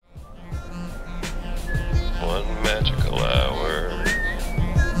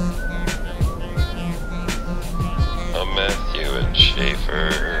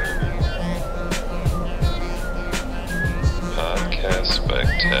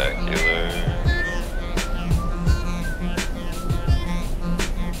Spectacular.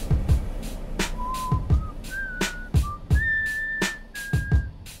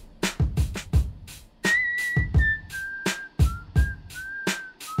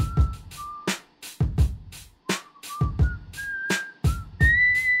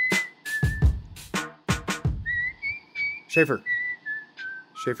 Schaefer.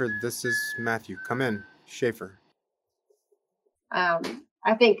 Schaefer, this is Matthew. Come in. Schaefer.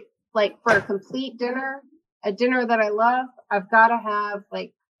 I think, like, for a complete dinner, a dinner that I love, I've got to have,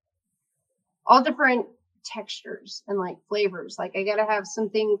 like, all different textures and, like, flavors. Like, I got to have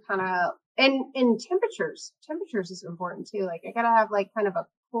something kind of, and temperatures. Temperatures is important, too. Like, I got to have, like, kind of a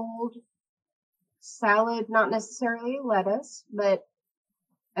cold salad, not necessarily lettuce, but,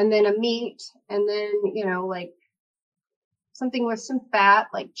 and then a meat, and then, you know, like, something with some fat,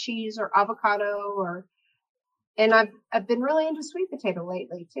 like cheese or avocado, or, and I've been really into sweet potato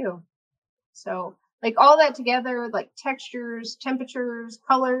lately too. So like all that together, like textures, temperatures,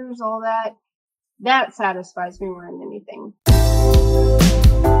 colors, all that satisfies me more than anything.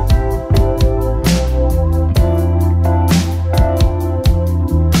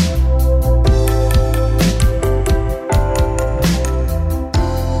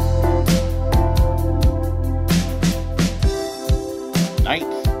 Night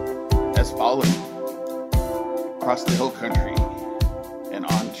has fallen across the hill country and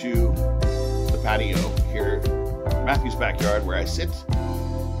onto the patio here in Matthew's backyard where I sit.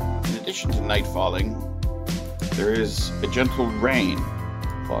 In addition to night falling, there is a gentle rain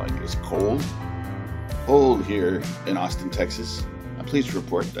falling. It's cold here in Austin, Texas. I'm pleased to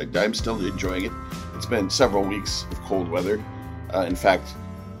report I'm still enjoying it. It's been several weeks of cold weather. In fact,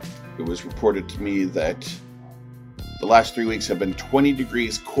 it was reported to me that the last 3 weeks have been 20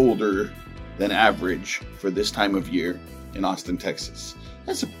 degrees colder than average for this time of year in Austin, Texas.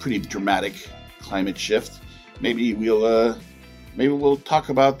 That's a pretty dramatic climate shift. Maybe we'll talk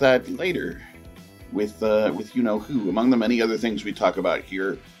about that later with you know who, among the many other things we talk about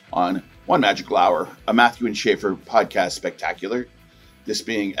here on One Magical Hour, a Matthew and Schaefer podcast spectacular. This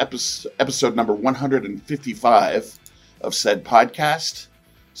being episode number 155 of said podcast.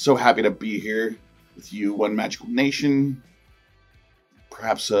 So happy to be here with you, One Magical Nation.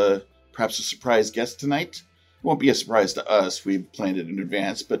 Perhaps a surprise guest tonight. It won't be a surprise to us. We've planned it in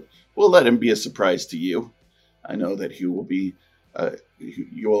advance, but we'll let him be a surprise to you. I know that he will be.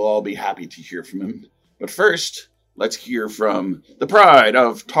 You will all be happy to hear from him. But first, let's hear from the pride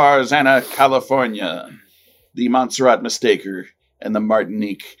of Tarzana, California, the Montserrat Mistaker and the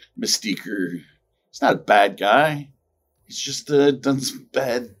Martinique Mystiquer. He's not a bad guy. He's just done some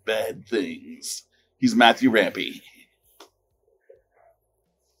bad things. He's Matthew Rampy.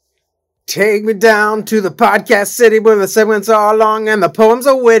 Take me down to the podcast city where the segments are long and the poems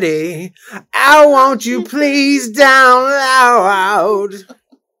are witty. I want you please down loud.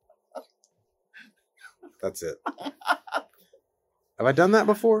 That's it. Have I done that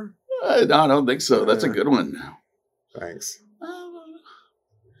before? No, I don't think so. That's a good one. Thanks.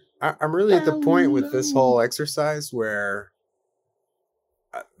 I'm really at the point with this whole exercise where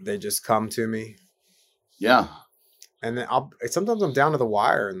they just come to me. Yeah. And then sometimes I'm down to the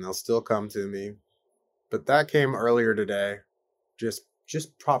wire and they'll still come to me. But that came earlier today.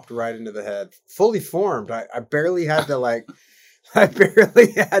 Just popped right into the head. Fully formed. I barely had to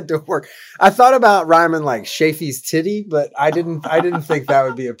work. I thought about rhyming like Shafy's titty, but I didn't think that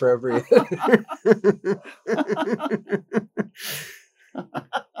would be appropriate.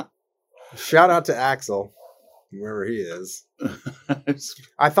 Shout out to Axel, wherever he is.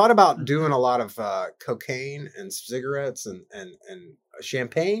 I thought about doing a lot of cocaine and cigarettes and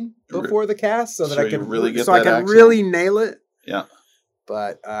champagne before the cast so that I could really nail it. Yeah.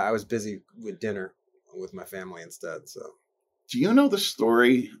 But I was busy with dinner with my family instead. So, do you know the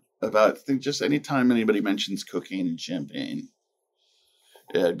story about? I think just anytime anybody mentions cocaine and champagne,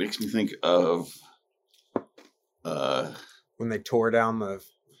 it makes me think of when they tore down the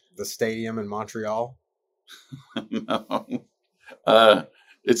stadium in Montreal. No.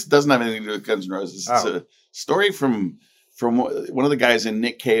 It doesn't have anything to do with Guns N' Roses. It's a story from one of the guys in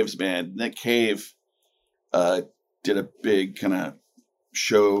Nick Cave's band. Nick Cave did a big kind of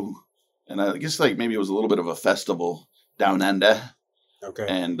show, and I guess like maybe it was a little bit of a festival down under. Okay.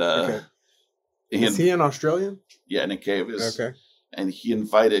 And is he an Australian? Yeah, Nick Cave is. Okay. And he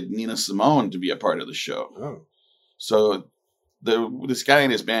invited Nina Simone to be a part of the show. Oh. So this guy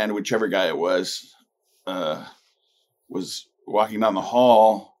in his band, whichever guy it was walking down the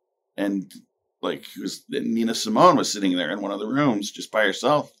hall, and like Nina Simone was sitting there in one of the rooms just by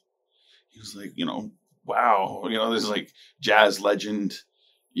herself. He was like, wow, this like jazz legend,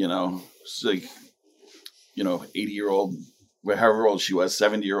 It's like, 80-year-old, however old she was,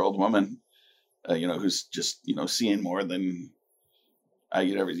 70-year-old woman, who's just, seeing more than I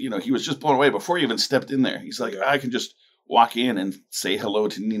could ever, he was just blown away before he even stepped in there. He's like, I can just walk in and say hello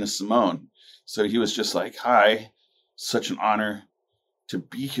to Nina Simone. So he was just like, hi, such an honor to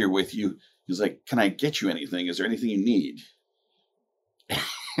be here with you. He's like, can I get you anything? Is there anything you need?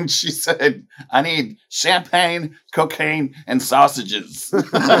 And she said, I need champagne, cocaine, and sausages.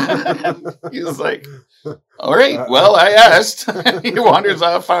 He was like, all right, well, I asked. He wanders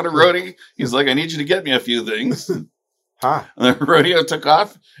off, found a roadie. He's like, I need you to get me a few things. Huh. And the rodeo took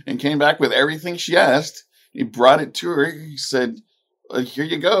off and came back with everything she asked. He brought it to her. He said, here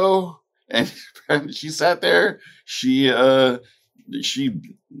you go. And she sat there. She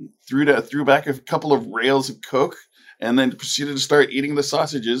threw back a couple of rails of Coke and then proceeded to start eating the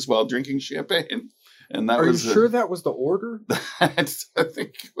sausages while drinking champagne. And that Are was you sure that was the order? I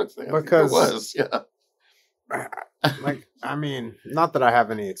think it was, yeah. Not that I have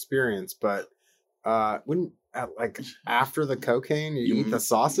any experience, but after the cocaine, you eat the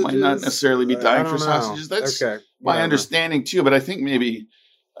sausages? Might not necessarily be dying for sausages. That's okay, my understanding too. But I think maybe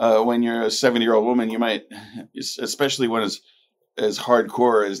when you're a 70-year-old woman, you might, especially when it's as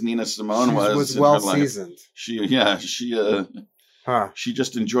hardcore as Nina Simone was well seasoned. She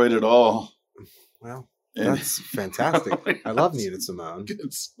just enjoyed it all. Well, that's fantastic. I love Nina Simone.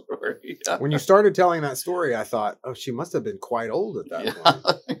 Good story. Yeah. When you started telling that story, I thought, oh, she must have been quite old at that point.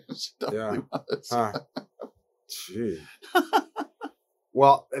 She definitely was. Gee.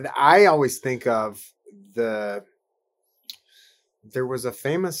 Well, I always think of there was a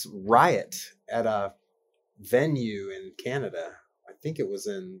famous riot at a venue in Canada. I think it was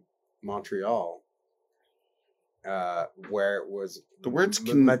in Montreal, where it was the words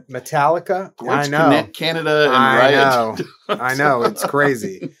Metallica. The words I know Canada and riot. I know it's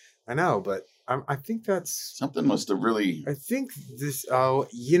crazy. I know, but I think that's something must have really. I think this. Oh,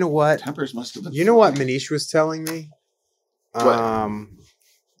 you know what? Tempers must have been. You know what Manish was telling me? What?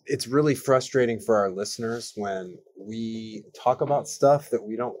 It's really frustrating for our listeners when we talk about stuff that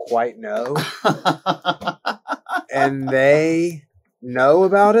we don't quite know, and they know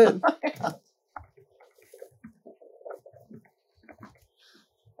about it.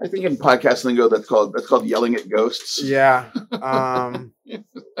 I think in podcast lingo that's called yelling at ghosts. Yeah.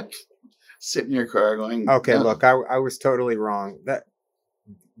 Sit in your car going. Okay, look, I was totally wrong. That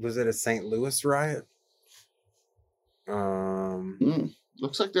was it. A St. Louis riot.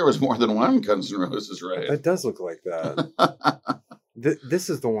 Looks like there was more than one Guns N' Roses riot. It does look like that.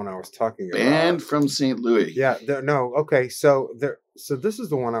 This is the one I was talking about. Band from St. Louis. Yeah. No. Okay. So this is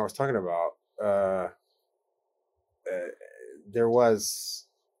the one I was talking about. There was.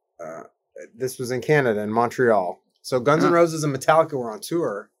 This was in Canada, in Montreal. So Guns N' Roses and Metallica were on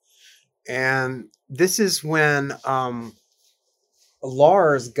tour, and this is when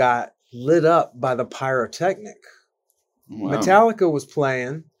Lars got lit up by the pyrotechnic. Wow. Metallica was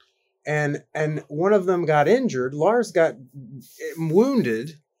playing, and one of them got injured. Lars got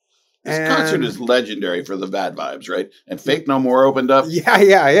wounded. This concert is legendary for the bad vibes, right? And Faith No More opened up.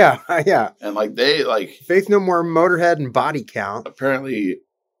 Yeah. And they Faith No More, Motorhead, and Body Count. Apparently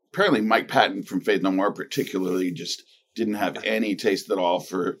Mike Patton from Faith No More particularly just didn't have any taste at all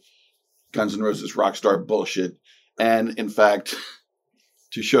for Guns N' Roses rockstar bullshit. And in fact,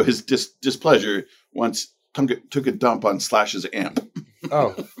 to show his displeasure, once took a dump on Slash's amp.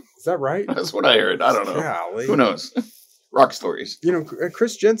 Oh, is that right? That's what I heard. I don't know. Golly. Who knows? Rock stories. You know,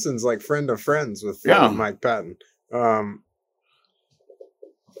 Chris Jensen's like friend of friends with Mike Patton.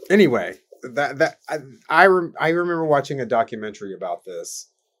 Anyway, I remember watching a documentary about this,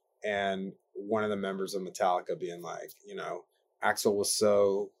 and one of the members of Metallica being like, Axl was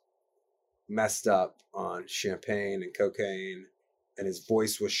so messed up on champagne and cocaine, and his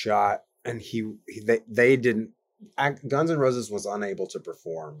voice was shot, and they didn't. Guns N' Roses was unable to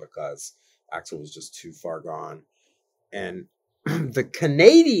perform because Axl was just too far gone. And the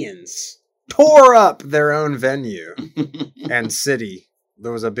Canadians tore up their own venue and city.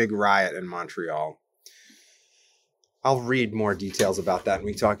 There was a big riot in Montreal. I'll read more details about that and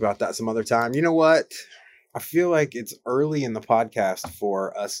we can talk about that some other time. You know what? I feel like it's early in the podcast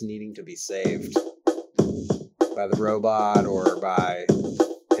for us needing to be saved by the robot or by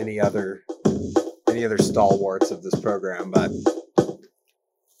any other stalwarts of this program, but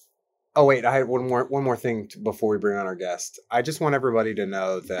oh wait, I had one more thing before we bring on our guest. I just want everybody to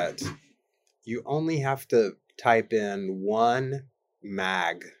know that you only have to type in one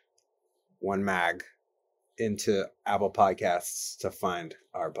mag into Apple Podcasts to find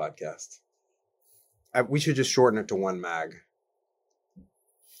our podcast. We should just shorten it to one mag.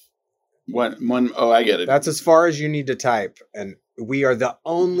 One. Oh, I get it. That's as far as you need to type, and we are the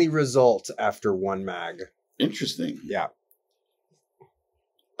only result after one mag. Interesting. Yeah.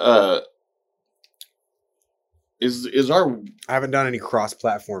 Is our I haven't done any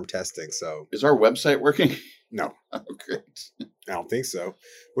cross-platform testing, so is our website working? no, Oh, great. I don't think so.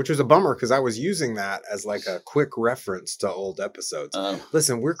 Which was a bummer because I was using that as like a quick reference to old episodes.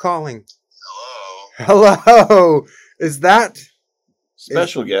 Listen, we're calling. Hello. Is that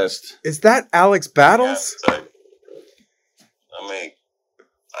special guest? Is that Alex Battles? Yeah,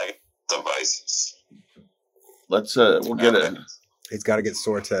 I devices. Let's we'll get it. He's got to get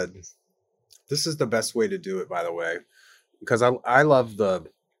sorted. This is the best way to do it, by the way, because I love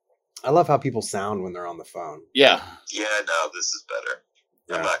how people sound when they're on the phone. Yeah. Yeah, no, this is better.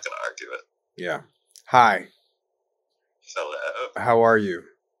 Yeah. I'm not going to argue it. Yeah. Hi. Hello. How are you?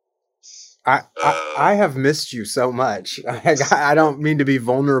 I have missed you so much. I don't mean to be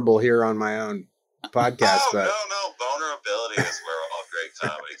vulnerable here on my own podcast, but no, vulnerability is where all great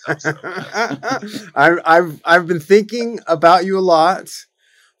comedy comes from. I've been thinking about you a lot.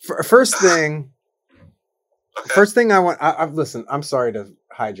 First thing I want. Listen. I'm sorry to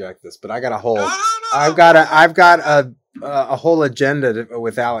hijack this, but I got a whole. No. I've got a whole agenda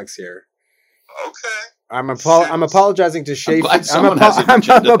with Alex here. Okay. I'm apologizing to Shafee. I'm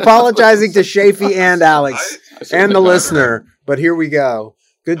apologizing to Shafee and Alex and the listener. But here we go.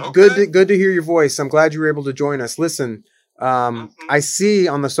 Good to hear your voice. I'm glad you were able to join us. Listen, I see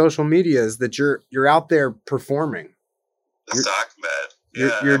on the social medias that you're out there performing. The Sock Med.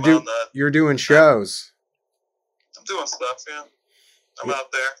 You're doing shows. I'm doing stuff, yeah. I'm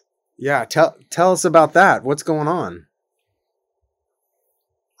out there. Yeah, tell us about that. What's going on?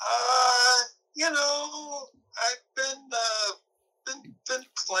 I've been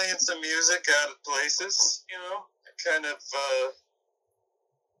playing some music out of places, kind of,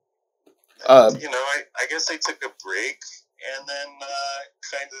 I guess I took a break, and then,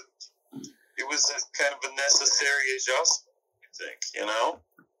 it was kind of a necessary adjustment, I think,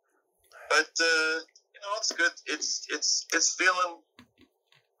 but, it's good. It's feeling,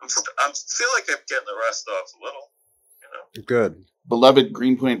 I feel like I'm getting the rust off a little, Good. Beloved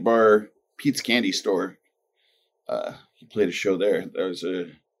Greenpoint Bar, Pete's Candy Store. He played a show there. That was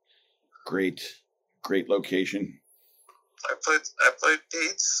a great location. I played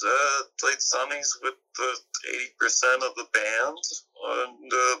Pete's, played Sonny's with 80% of the band,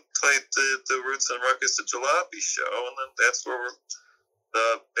 and played the Roots and Ruckus at Jalopy show, and then that's where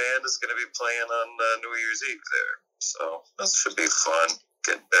the band is going to be playing on New Year's Eve there. So this should be fun,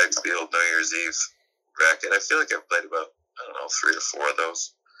 getting back to the old New Year's Eve racket. I feel like I've played about, 3 or 4 of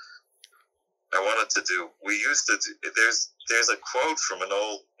those. We used to do, there's a quote from an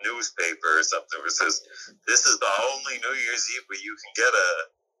old newspaper or something where it says, this is the only New Year's Eve where you can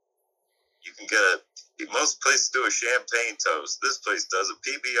get most places do a champagne toast. This place does a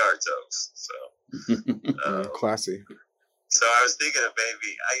PBR toast. So, classy. So I was thinking of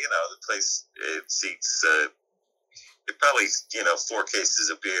maybe, the place, it seats, it probably, 4 cases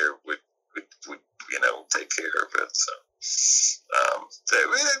of beer would take care of it. So,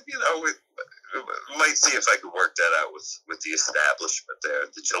 we might see if I could work that out with the establishment there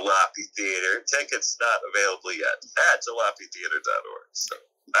at the Jalopy Theater. Tickets not available yet at jalopytheater.org. So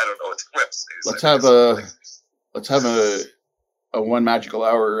I don't know what the website is. Let's have a one magical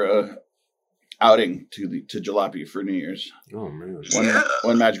hour outing to Jalopy for New Year's. Oh man!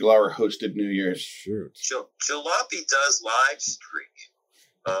 One magical hour hosted New Year's. Shoot. Jalopy does live stream.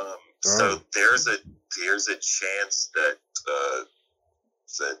 So there's a chance that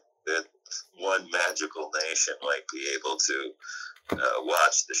that One Magical Nation might be able to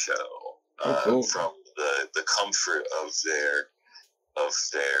watch the show from the comfort of their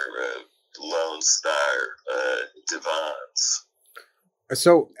Lone Star divans.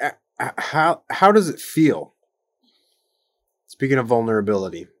 So how does it feel? Speaking of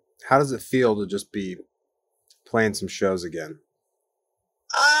vulnerability, how does it feel to just be playing some shows again?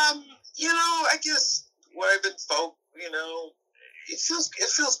 I guess what I've been it feels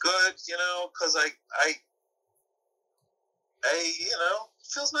good, because I it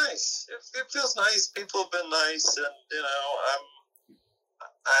feels nice. It feels nice. People have been nice, and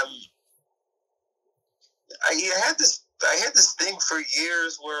I had this thing for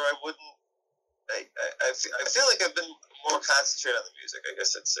years where I wouldn't. I feel like I've been more concentrated on the music. I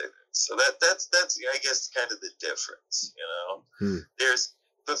guess I'd say that. So that's I guess kind of the difference. There's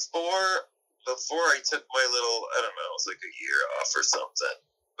before I took my little, I don't know, it was like a year off or something.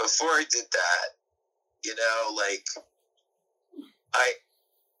 Before I did that,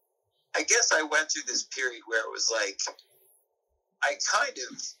 I guess I went through this period where it was like, I kind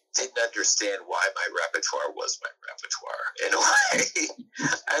of didn't understand why my repertoire was my repertoire in a way.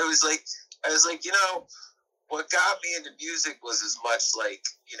 I was like, what got me into music was as much like,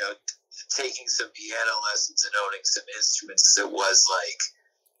 taking some piano lessons and owning some instruments as it was like,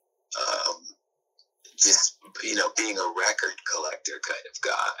 just, being a record collector kind of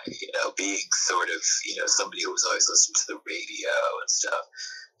guy, being sort of, somebody who was always listening to the radio and stuff.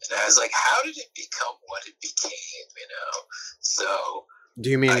 And I was like, how did it become what it became, So. Do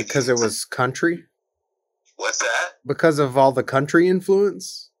you mean because it was country? What's that? Because of all the country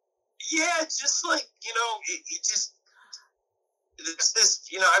influence? Yeah, just like, it just, there's this,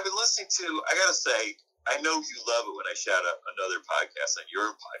 I've been listening to, I gotta say, I know you love it when I shout out another podcast on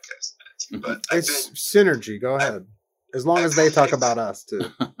your podcast, Matthew, but it's synergy. Go ahead. As long as they talk about us too.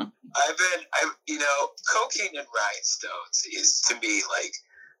 Cocaine and Rhinestones is to me like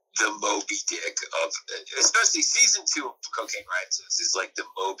the Moby Dick of, especially season 2 of Cocaine Rhinestones is like the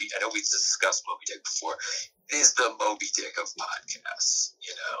Moby. I know we discussed Moby Dick before. It is the Moby Dick of podcasts.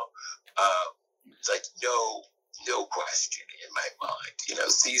 It's like no question in my mind.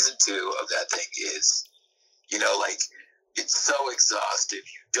 Season 2 of that thing is, like it's so exhaustive.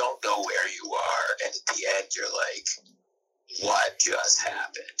 You don't know where you are, and at the end, you're like, what just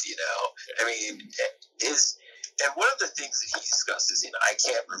happened? I mean, and one of the things that he discusses in, I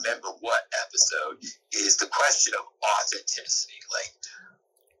can't remember what episode, is the question of authenticity. Like,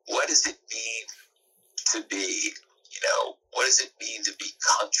 what does it mean to be, what does it mean to be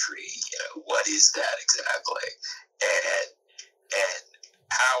country? What is that exactly? And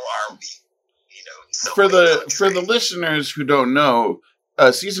how are we, for the listeners who don't know,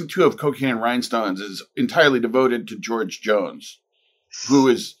 season 2 of Cocaine and Rhinestones is entirely devoted to George Jones, who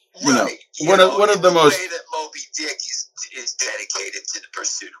is, one of the most. Way that Moby Dick is dedicated to the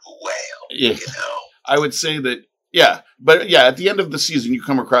pursuit of a whale. Yeah, I would say that. Yeah, but yeah, at the end of the season, you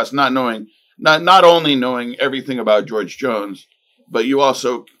come across not only knowing everything about George Jones, but you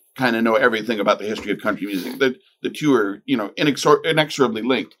also kind of know everything about the history of country music. The two are, inexorably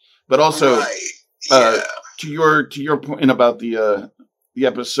linked. But also, right. To your point about the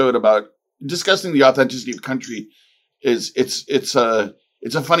episode about discussing the authenticity of country, it's a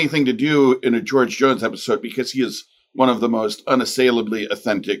funny thing to do in a George Jones episode because he is one of the most unassailably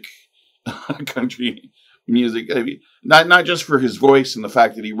authentic country music. I mean, not just for his voice and the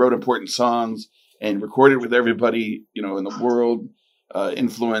fact that he wrote important songs and recorded with everybody, in the world,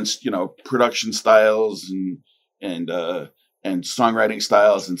 influenced, production styles and songwriting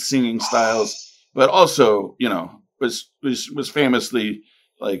styles and singing styles, but also, was famously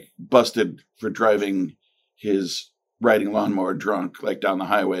like busted for driving his riding lawnmower drunk, like down the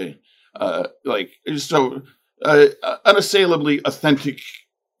highway, unassailably authentic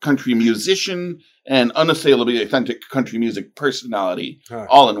country musician and unassailably authentic country music personality,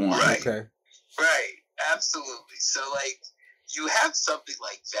 all in one. Right. Okay. Right. Absolutely. So like you have something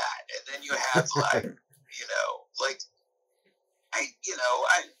like that, and then you have like, I'm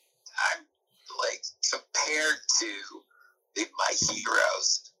like compared to my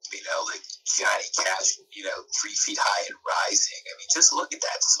heroes, like Johnny Cash, 3 Feet High and Rising. I mean, just look at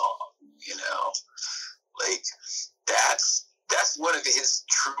that song, like that's one of his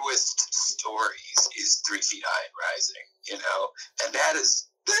truest stories is 3 Feet High and Rising, and that is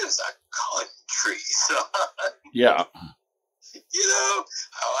a country song. Yeah. How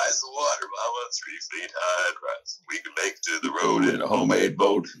high's the water, mama? 3 feet high and rising. We can make it to the road in a homemade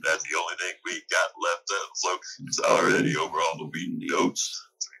boat. That's the only thing we got left to float. It's already over all the wheat and goats.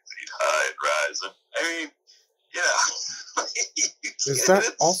 3 feet high and rising. I mean, Is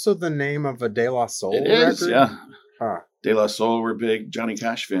that also the name of a De La Soul It record? is, yeah. Huh. De La Soul were big Johnny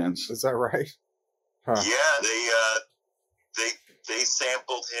Cash fans. Is that right? Huh. Yeah, they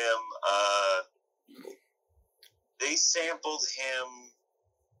sampled him. They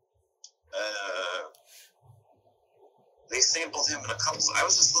sampled him in a couple. I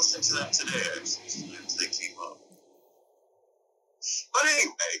was just listening to them today, actually, as they came up. But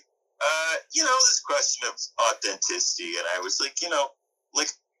anyway, this question of authenticity, and I was like,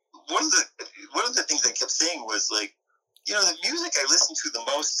 like one of the things I kept saying was like, the music I listen to the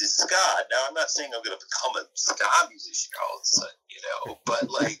most is ska. Now, I'm not saying I'm going to become a ska musician all of a sudden, but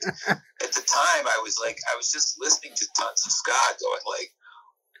like at the time I was just listening to tons of ska going like,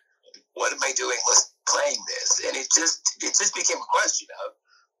 what am I doing playing this? And it just became a question of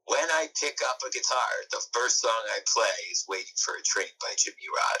when I pick up a guitar, the first song I play is Waiting for a Train by Jimmy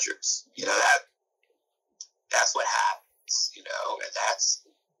Rogers. That's what happens, and that's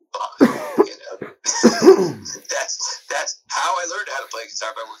fun, That's how I learned how to play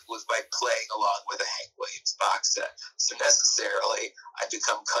guitar was by playing along with a Hank Williams box set. So necessarily, I become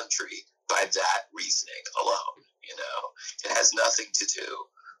become country by that reasoning alone. You know, it has nothing to do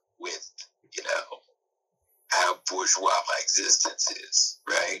with, you know, how bourgeois my existence is,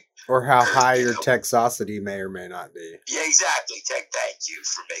 right? Or how high you your know, Texosity may or may not be. Yeah, exactly. Thank you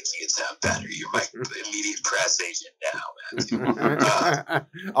for making it sound better. You're my immediate press agent now,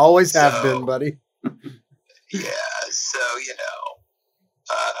 Matthew. Always have been, buddy. Yeah, so, you know,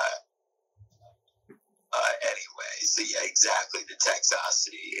 anyway, so yeah, exactly. The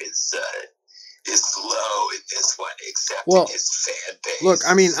Texosity is low in this one, except in his fan base. Look,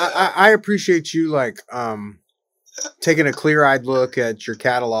 I mean, so. I appreciate you, like, taking a clear-eyed look at your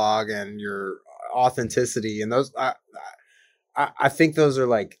catalog and your authenticity, and those, I think those are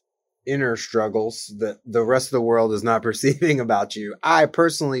like inner struggles that the rest of the world is not perceiving about you. I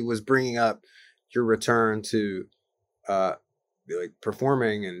personally was bringing up your return to like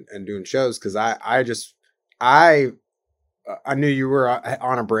performing and doing shows because I knew you were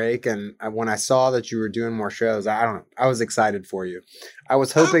on a break, and when I saw that you were doing more shows, I was excited for you. I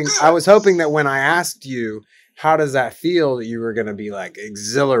was hoping that when I asked you, how does that feel, that you were going to be like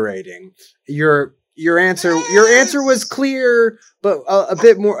exhilarating. Your answer was clear, but a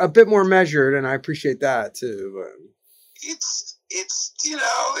bit more measured, and I appreciate that too. But it's you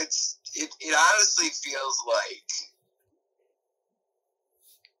know, it honestly feels like.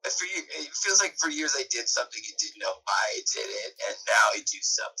 It feels like for years I did something and didn't know why I did it, and now I do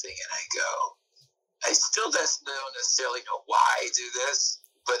something and I go, I still don't necessarily know why I do this,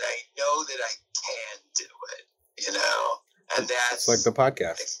 but I know that I can do it, you know? And that's like the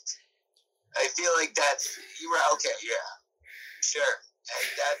podcast. I feel like you were okay, yeah, sure. And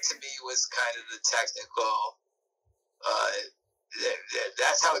that to me was kind of the technical,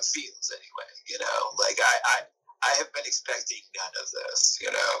 that's how it feels anyway, you know? Like I have been expecting none of this,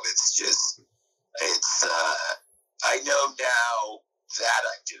 you know, I know now that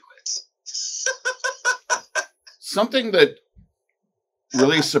I do it. Something that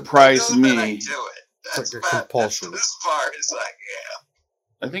really surprised me. I do it. That's like a compulsion. As far as like,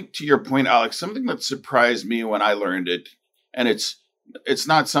 yeah. I think to your point, Alex, something that surprised me when I learned it, and it's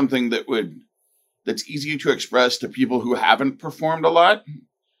not something that's easy to express to people who haven't performed a lot.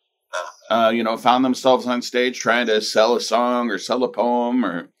 You know, found themselves on stage trying to sell a song or sell a poem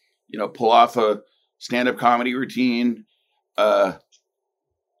or, you know, pull off a stand-up comedy routine. The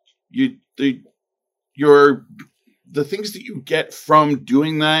things that you get from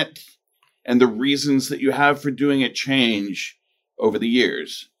doing that and the reasons that you have for doing it change over the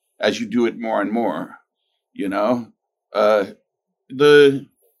years as you do it more and more, you know,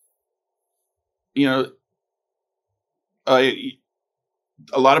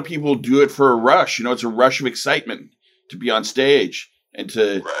 a lot of people do it for a rush. You know, it's a rush of excitement to be on stage and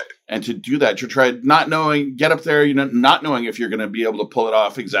to do that. To try get up there, you know, not knowing if you're going to be able to pull it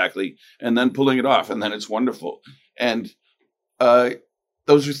off exactly, and then pulling it off, and then it's wonderful. And those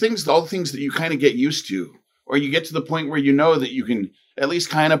are all the things that you kind of get used to, or you get to the point where you know that you can at least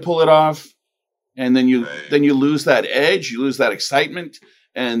kind of pull it off, and then you lose that edge, you lose that excitement,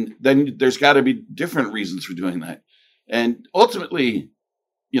 and then there's got to be different reasons for doing that. And ultimately,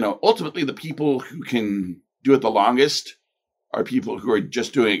 the people who can do it the longest are people who are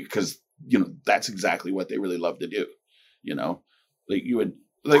just doing it because, you know, that's exactly what they really love to do. You know, like you would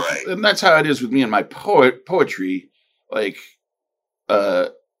like, and that's how it is with me and my poetry. Like,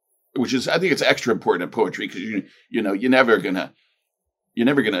 which is, I think it's extra important in poetry because you know, you're never gonna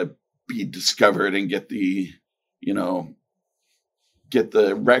be discovered and get the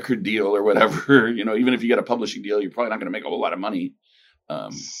record deal or whatever. You know, even if you get a publishing deal, you're probably not going to make a whole lot of money.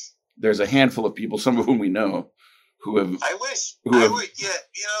 There's a handful of people, some of whom we know, who have. Yeah, you know,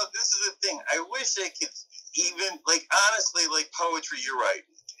 this is the thing. I wish I could even, like, honestly, like poetry. You're right.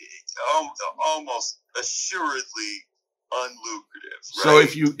 Almost assuredly unlucrative. Right?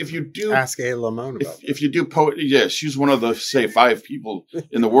 So if you do ask A. Lamone about if you do poetry, yes, she's one of the say 5 people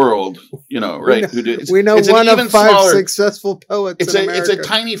in the world, you know, right? We know one of 5 successful poets. It's a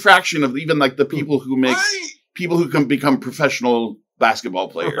tiny fraction of even like the people who make people who can become professional basketball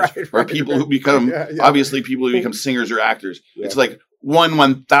players, or people who become obviously people who become singers or actors. Yeah. It's like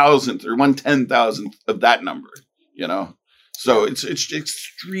 1/1000th or 1/10,000th of that number, you know. So it's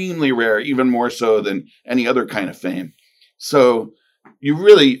extremely rare, even more so than any other kind of fame. So you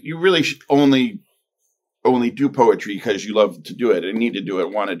really should only do poetry because you love to do it and need to do it,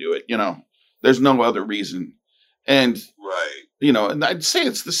 want to do it. You know, there's no other reason. And you know, and I'd say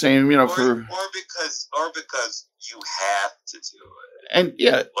it's the same, you know, or because you have to do it. And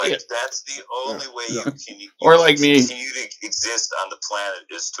yeah, like yeah. that's the only way you can or like me continue to exist on the planet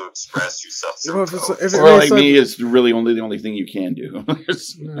is to express yourself through or like me is really only the only thing you can do.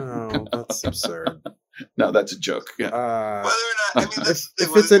 No, that's absurd. No, that's a joke. Yeah. Whether or not, I mean,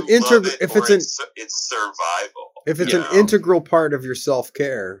 if it's an integral, if it's it's survival. If it's an integral part of your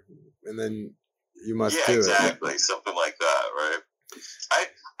self-care, and then you must do exactly. Something like that, right?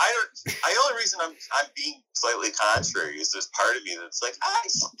 The only reason I'm being slightly contrary is there's part of me that's like, I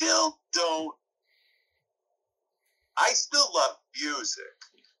still love music.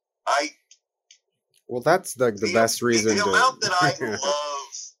 Well, that's the best reason. The amount that I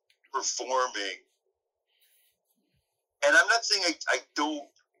love performing, and I'm not saying I don't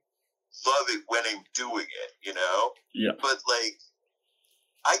love it when I'm doing it, you know? Yeah. But like,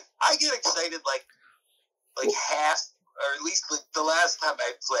 I get excited like half, or at least like the last time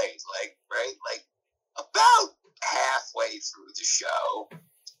I played, like, right? Like about halfway through the show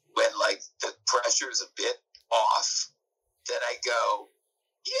when like the pressure's a bit off, then I go,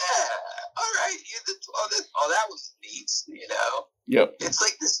 yeah, all right. That was neat, you know? Yep. It's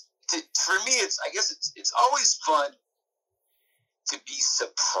like this, for me, I guess it's always fun to be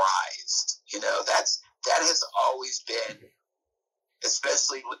surprised, you know? That has always been,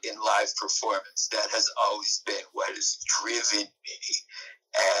 especially in live performance, that has always been what has driven me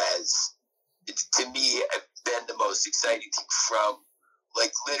as, to me, been the most exciting thing from,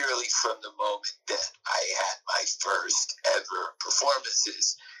 like, literally from the moment that I had my first ever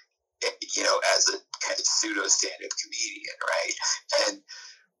performances, you know, as a kind of pseudo stand-up comedian, right? And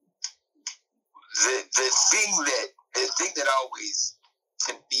the thing that always,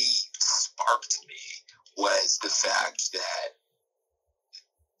 to me, sparked me was the fact that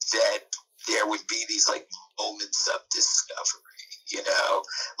there would be these like moments of discovery, you know,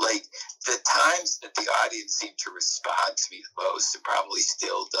 like the times that the audience seemed to respond to me the most, and probably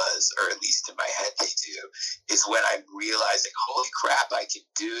still does, or at least in my head they do, is when I'm realizing, holy crap, I can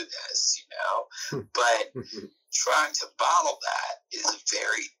do this, you know. But trying to bottle that is a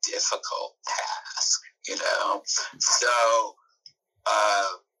very difficult task, you know. So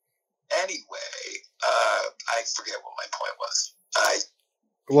anyway, I forget what my point was.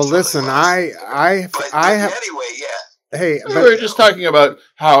 Well, listen, I have. Anyway, yeah. Hey, we were just talking about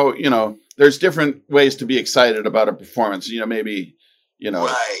how, you know, there's different ways to be excited about a performance. You know, maybe, you know,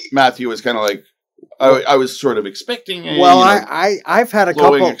 right. Matthew was kind of like, I was sort of expecting. Well, I've had a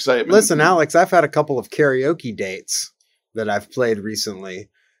couple. Excitement. Listen, Alex, I've had a couple of karaoke dates that I've played recently,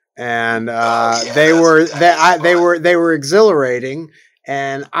 and they were exhilarating,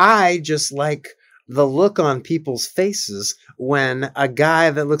 and I just like the look on people's faces when a guy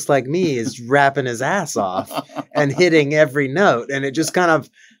that looks like me is rapping his ass off and hitting every note, and it just kind of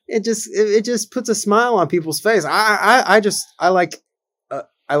it just puts a smile on people's face. I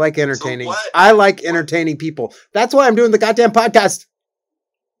like entertaining. So I like entertaining people. That's why I'm doing the goddamn podcast.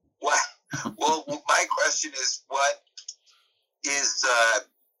 What? Well, my question is, what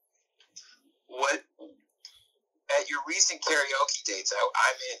at your recent karaoke dates?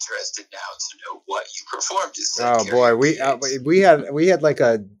 I'm interested now to know what you performed. Oh boy, we had like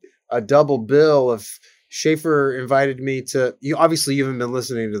a double bill of. Schaefer invited me to. You haven't been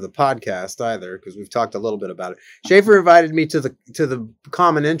listening to the podcast either, because we've talked a little bit about it. Schaefer invited me to the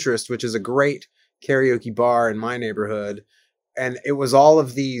Common Interest, which is a great karaoke bar in my neighborhood, and it was all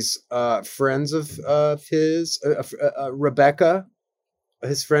of these friends of his. Rebecca,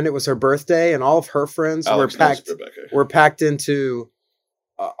 his friend. It was her birthday, and all of her friends were packed into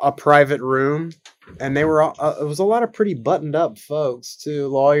a private room. And they were it was a lot of pretty buttoned up folks too,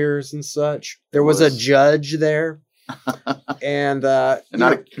 lawyers and such. There was a judge there, and not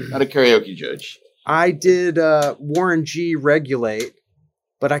a karaoke judge. I did Warren G. Regulate,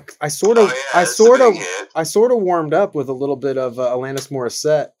 but I sort of warmed up with a little bit of Alanis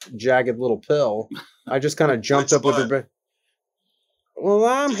Morissette, Jagged Little Pill. I just kind of jumped up with her. Well,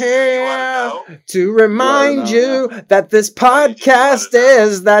 I'm here to remind you that this podcast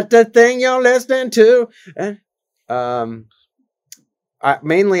is that the thing you're listening to. And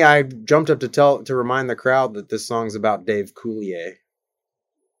I jumped up to remind the crowd that this song's about Dave Coulier.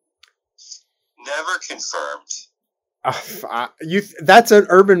 Never confirmed. That's an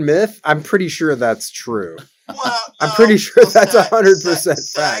urban myth. I'm pretty sure that's true. Well, I'm pretty sure that's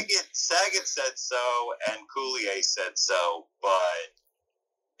 100% fact. Saget said so, and Coulier said so, but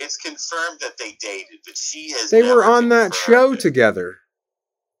it's confirmed that they dated, but she has. They were on that show together.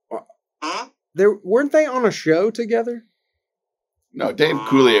 Hmm? Weren't they on a show together? No, Dave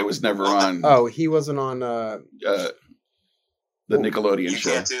Coulier was never on. Oh, he wasn't on. the Nickelodeon You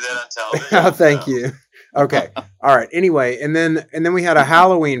show. can't do that on television. Oh, thank No. you. Okay. All right. Anyway, and then we had a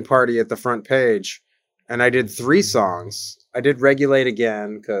Halloween party at the front page, and I did 3 songs. I did Regulate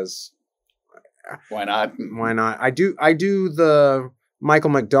Again because Why not? why not? I do the Michael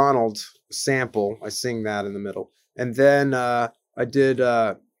McDonald sample. I sing that in the middle, and then I did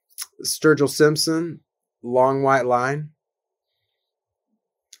Sturgill Simpson, Long White Line.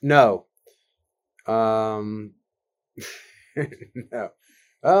 No. No.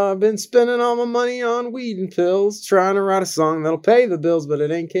 I've been spending all my money on weed and pills, trying to write a song that'll pay the bills, but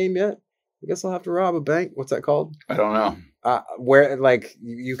it ain't came yet. I guess I'll have to rob a bank. What's that called? I don't know. Where like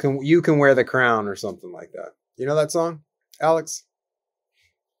you can wear the crown or something like that. You know that song, Alex?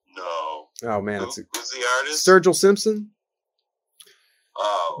 No. Oh man, Who's the artist? Sturgill Simpson.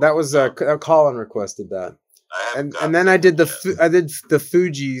 Oh, That was Colin requested that, I haven't and then I did the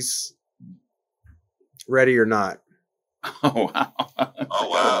Fugees, Ready or Not. Oh wow!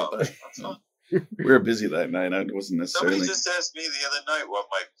 Oh wow! We were busy that night. I wasn't necessarily. Somebody just asked me the other night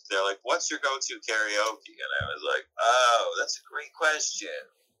they're like, "What's your go-to karaoke?" And I was like, "Oh, that's a great question."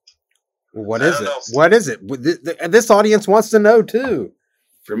 What I is don't it? know. What is it? This audience wants to know too.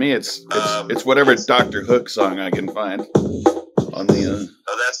 For me, it's whatever Dr. Hook song I can find on the.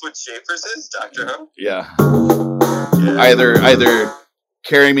 Oh, that's what Schaefer's is, Dr. Hook. Yeah, Yeah. either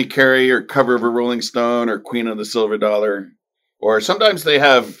 "Carry Me, Carry" or "Cover of a Rolling Stone" or "Queen of the Silver Dollar," or sometimes they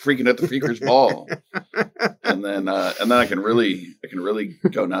have "Freaking at the Freakers Ball," and then I can really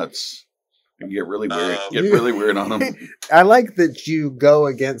go nuts and get really weird on them. I like that you go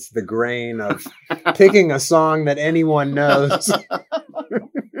against the grain of picking a song that anyone knows.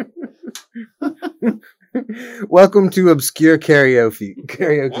 Welcome to Obscure Karaoke.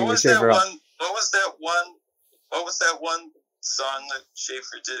 What was that one? What was that one song that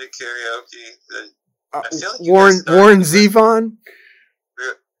Schaefer did at karaoke? I feel like you Warren guys started Warren with- Zevon.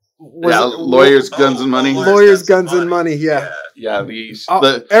 Was Yeah, it- Lawyers, Guns, and Money. Lawyers, Guns, and Money. Yeah. Yeah,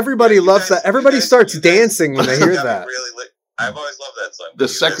 Everybody You loves guys- that. Everybody you guys- starts you guys- dancing when they hear got me that. really I've always loved that song. the You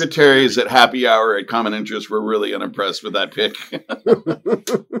guys- secretaries at Happy Hour at Common Interest were really unimpressed with that pick.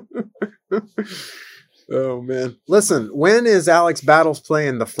 Oh man! Listen, when is Alex Battles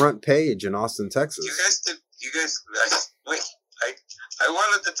playing the front page in Austin, Texas? Wait. I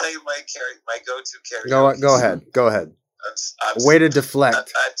wanted to tell you my go-to karaoke. Go ahead. Go ahead. I'm Way to deflect. I'm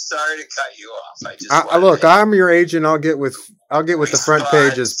sorry to cut you off. I just Look, wanted I'm your agent. I'll get with the front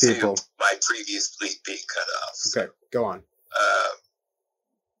respond pages to people. My previous being cut off. Okay, go on.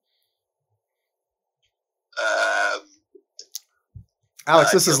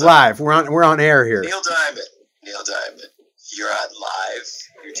 Alex, this is live. We're on air here. Neil Diamond, you're on live.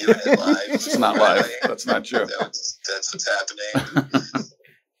 You're doing it live. It's not live. That's not true. That's what's happening.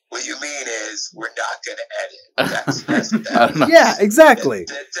 What you mean is we're not going to edit. That's what I that don't know. Yeah, exactly.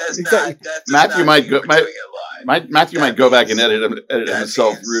 Matthew might go. Matthew might go back and edit that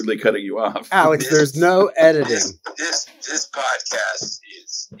himself, means- rudely cutting you off. Alex, there's no editing. This podcast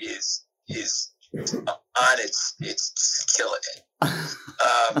is on it's just killing it.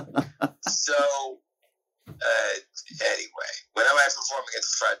 Anyway, when am I performing at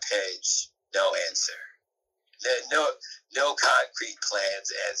the front page? No answer. No concrete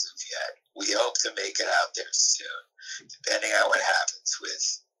plans as of yet. We hope to make it out there soon, depending on what happens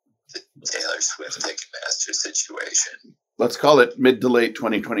with the Taylor Swift Ticketmaster situation. Let's call it mid to late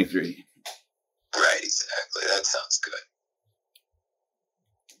 2023. Right, exactly. That sounds good.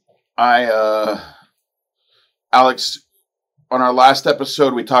 Alex, on our last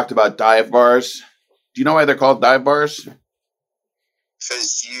episode, we talked about dive bars. Do you know why they're called dive bars?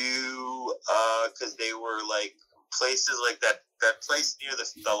 Because they were like places like that place near the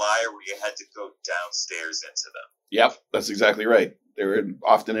Lyre where you had to go downstairs into them. Yep, that's exactly right. They were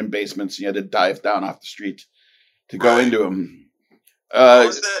often in basements, and you had to dive down off the street to go into them. What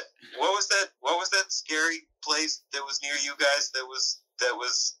was that scary place that was near you guys? That was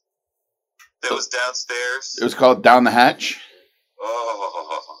downstairs. It was called Down the Hatch.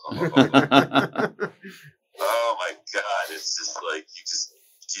 Oh my God! It's just like you just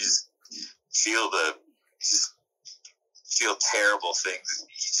feel terrible things.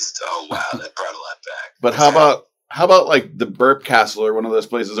 You just wow, that brought a lot back. But how about like the Burp Castle or one of those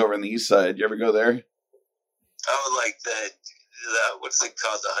places over on the east side? You ever go there? Oh, like the what's it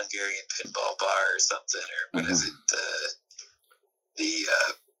called? The Hungarian Pinball Bar or something, or what is it?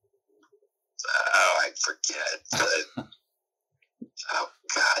 I forget. Oh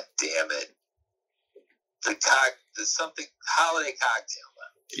God damn it! The something holiday cocktail.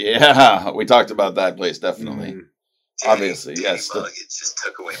 Yeah, we talked about that place definitely. Obviously, Danny yes. Mulligan just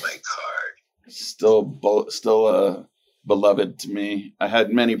took away my card. Still beloved to me. I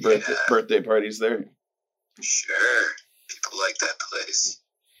had many birthday parties there. Sure. People like that place.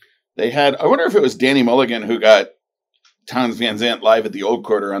 They had, I wonder if it was Danny Mulligan who got Townes Van Zandt live at the Old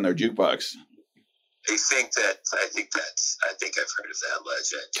Quarter on their jukebox. I think I've heard of that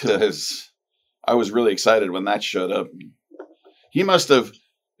legend. Because I was really excited when that showed up.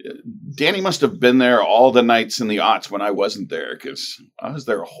 Danny must have been there all the nights in the aughts when I wasn't there, because I was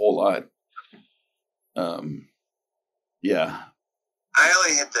there a whole lot. Yeah. I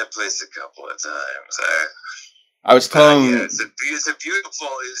only hit that place a couple of times. I was telling... it was a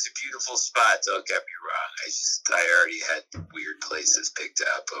beautiful spot, don't get me wrong. I already had weird places picked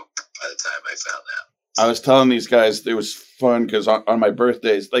out by the time I found that. I was telling these guys it was fun because on my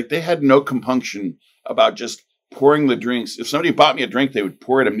birthdays, like, they had no compunction about just pouring the drinks. If somebody bought me a drink, they would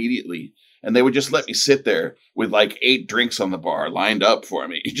pour it immediately. And they would just let me sit there with like 8 drinks on the bar lined up for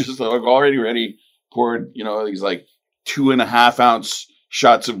me. Just like already ready, poured, these like 2.5 ounce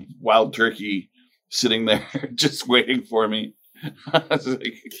shots of wild turkey sitting there just waiting for me.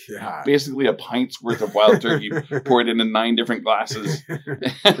 Like, basically a pint's worth of wild turkey poured into 9 different glasses.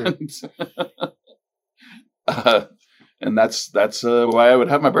 And that's why I would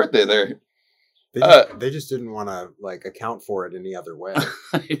have my birthday there. They just didn't want to like account for it any other way.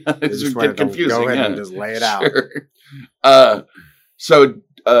 Yeah, it's a bit confusing. Go ahead and just lay it out. So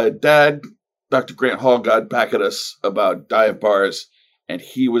Dad, Dr. Grant Hall, got back at us about dive bars, and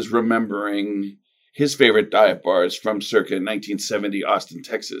he was remembering his favorite dive bars from circa 1970 Austin,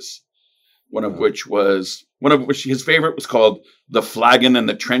 Texas. One of which his favorite was called the Flagon and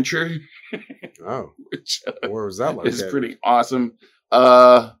the Trencher. Oh, which, where was that located? It's pretty awesome.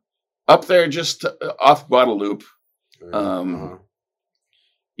 Up there, just off Guadalupe.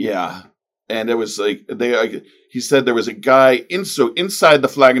 Yeah, and it was like he said there was a guy inside the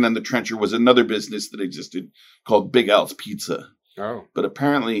Flagon and the Trencher was another business that existed called Big Al's Pizza. Oh, but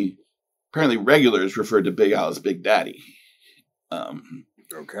apparently regulars referred to Big Al as Big Daddy.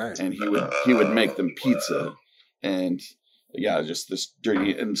 Okay, and he would make them pizza, and yeah, just this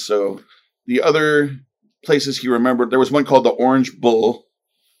dirty. And so the other places he remembered, there was one called the Orange Bull,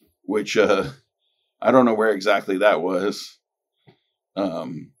 which I don't know where exactly that was.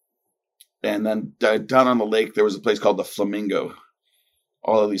 And then down on the lake, there was a place called the Flamingo.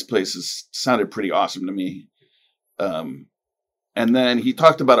 All of these places sounded pretty awesome to me. And then he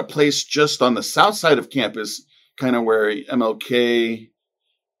talked about a place just on the south side of campus, kind of where MLK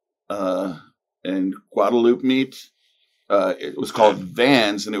and Guadalupe meet. It was called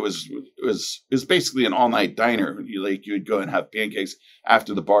Vans, and it was basically an all-night diner. You would go and have pancakes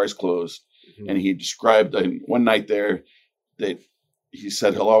after the bars closed. Mm-hmm. And he described one night there that he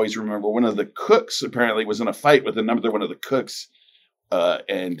said he'll always remember one of the cooks apparently was in a fight with another one of the cooks,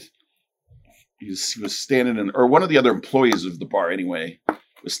 and he was standing or one of the other employees of the bar anyway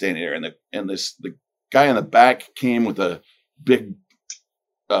was standing there, and the guy in the back came with a big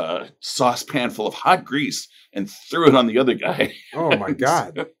saucepan full of hot grease and threw it on the other guy. Oh my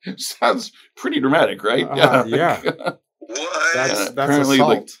God! Sounds pretty dramatic, right? Yeah. What? That's apparently assault.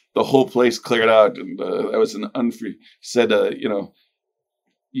 Like the whole place cleared out, and that was an unfree. Said,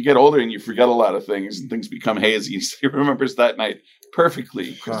 you get older and you forget a lot of things, and things become hazy. He remembers that night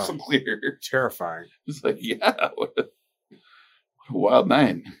perfectly, crystal clear. Terrifying. It's like, yeah, what a wild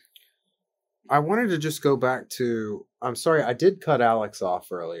night. I wanted to just go back to. I'm sorry, I did cut Alex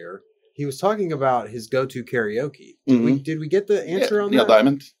off earlier. He was talking about his go-to karaoke. Did we get the answer on Neil that?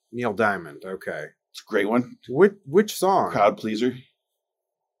 Diamond. Neil Diamond. Okay, it's a great one. Which song? Crowd pleaser.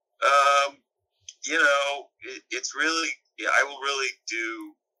 It's really. Yeah, I really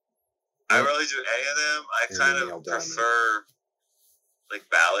do any of them. I kind of prefer like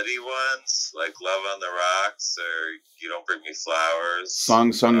ballady ones, like "Love on the Rocks" or "You Don't Bring Me Flowers."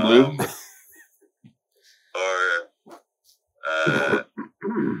 Sung blue. Or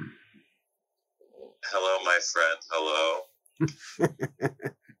 "Hello, My Friend, Hello."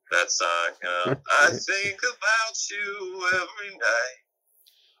 That song, I think about you every night.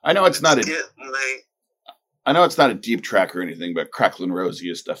 I know it's not getting late. I know it's not a deep track or anything, but "Cracklin' Rosie"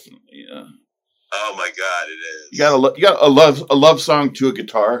 is definitely. Oh my God, it is. You got a love song to a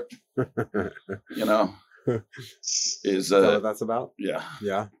guitar. Is that what that's about? Yeah.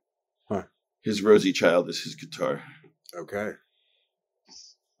 Yeah. Huh. His Rosie child is his guitar. Okay.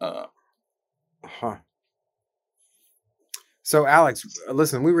 So, Alex,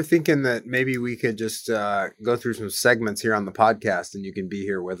 listen, we were thinking that maybe we could just go through some segments here on the podcast, and you can be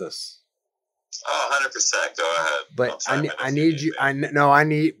here with us. Oh, 100%. Go ahead. But we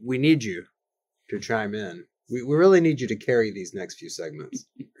need you to chime in. We really need you to carry these next few segments.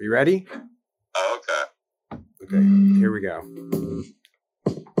 Are you ready? Oh, okay. Okay, here we go.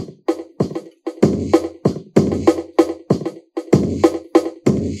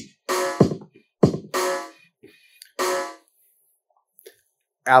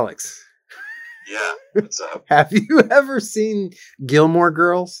 Alex, Yeah, what's up? have you ever seen Gilmore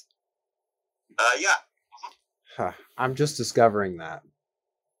Girls? Yeah. Huh, I'm just discovering that.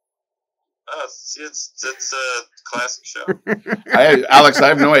 It's a classic show. Alex, I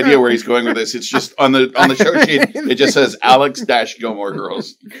have no idea where he's going with this. It's just on the show sheet. It just says Alex-Gilmore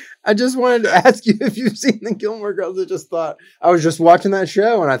Girls. I just wanted to ask you if you've seen the Gilmore Girls. I was just watching that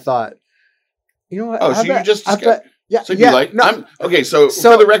show and I thought, you know what? Oh, so you just yeah, so yeah. you like? No, Okay, so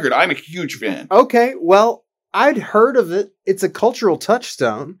for the record, I'm a huge fan. okay, well, I'd heard of it. It's a cultural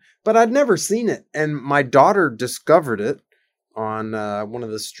touchstone, but I'd never seen it. And my daughter discovered it on one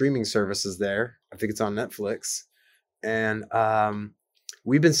of the streaming services there. I think it's on Netflix. And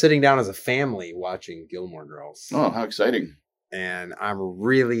we've been sitting down as a family watching Gilmore Girls. Oh, how exciting. And I'm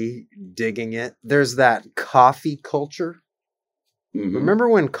really digging it. There's that coffee culture. Mhm. Remember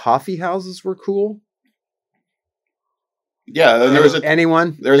when coffee houses were cool? Yeah, and there was a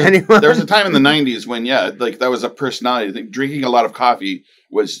anyone? there was a time in the 90s when like that was a personality. I think drinking a lot of coffee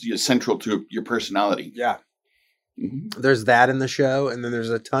was central to your personality. Yeah. Mhm. There's that in the show, and then there's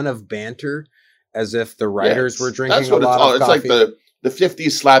a ton of banter, as if the writers Yeah, were drinking that's what a lot it's all. of It's coffee. like the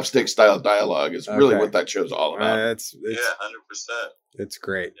 50s slapstick style dialogue is really Okay. what that show's all about. It's Yeah, 100%. it's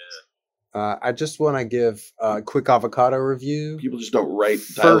great. I just want to give a quick avocado review. People just don't write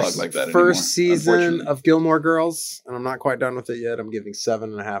dialogue like that anymore. First season unfortunately. of Gilmore Girls, and I'm not quite done with it yet. I'm giving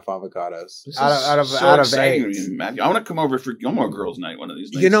 7.5 avocados This out is of so out of exciting 8. to me, Matthew. I want to come over for Gilmore Girls night one of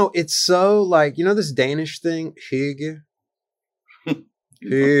these nights. You know, it's so like, you know this Danish thing, hygge?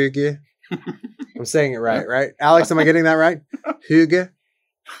 Hygge. I'm saying it right? Alex, am I getting that right? Hygge.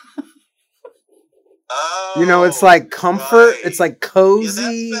 Oh, You know, it's like comfort. right. It's like Yeah,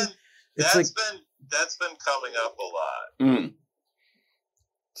 cozy. It's like that's been coming up a lot. Mm.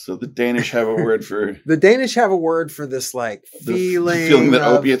 So the Danish have a word for the Danish have a word for this, like the feeling, feeling that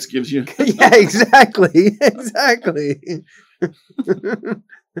of- opiates gives you. Yeah, exactly.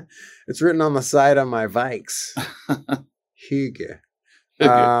 It's written on the side of my Vikes. Hygge.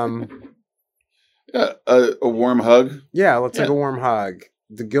 Yeah, a warm hug. Yeah, let's take Yeah. a warm hug.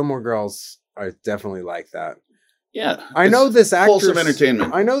 The Gilmore Girls are definitely like that. Yeah, I know it's this actress. wholesome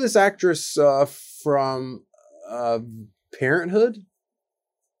entertainment. I know this actress from Parenthood.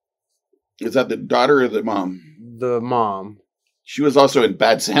 Is that the daughter or the mom? The mom. She was also in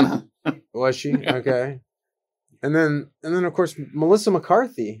Bad Santa. Was she? Okay. And then of course Melissa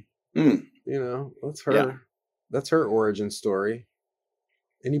McCarthy. Mm. You know, that's her. Yeah. That's her origin story.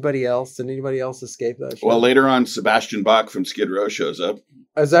 Anybody else? Did anybody else escape that show? Well, later on, Sebastian Bach from Skid Row shows up.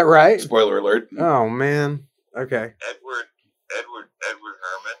 Is that right? Spoiler alert. Oh man. Okay. Edward Herman.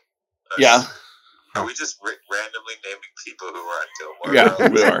 Yeah, Are we just randomly naming people who are on Gilmore yeah,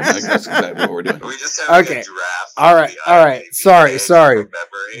 Girls? we are. That's exactly what we're doing. Are we just having Okay. a draft? All right, of the all right. IMDb Sorry. from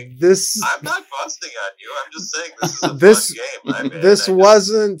memory? This I'm not busting on you. I'm just saying this is a This- fun game. this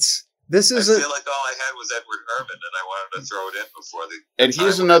wasn't. This I isn't. feel like all I had was Edward Herman, and I wanted to throw it in before the. And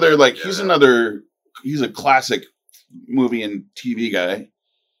he's time another went. like Yeah. he's a classic movie and TV guy.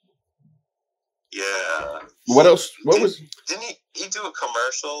 Yeah. What else? What was? Didn't he do a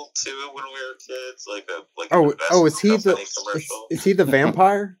commercial too when we were kids? Like an Is he the? company commercial? Is he the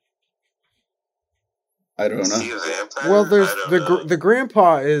vampire? I don't Is know. he a vampire? Well, there's I don't know. the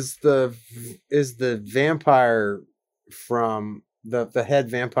grandpa is the vampire from the head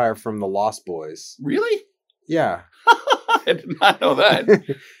vampire from the Lost Boys. Really? Yeah. I did not know that.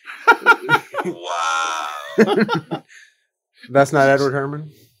 Wow. That's not Edward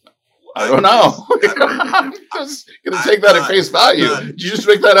Herman. I don't know. I'm just gonna take that at face value. Did you just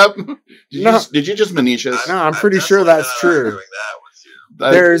make that up? Did you just Manicious? No, I'm pretty sure that's definitely true. not arguing that with you.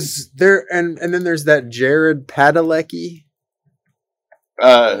 There's and then there's that Jared Padalecki.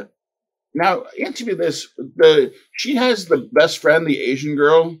 Now answer me this: she has the best friend, the Asian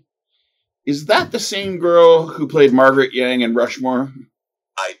girl. Is that the same girl who played Margaret Yang in Rushmore?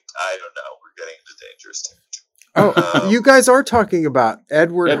 I don't know. We're getting into dangerous territory. Oh, you guys are talking about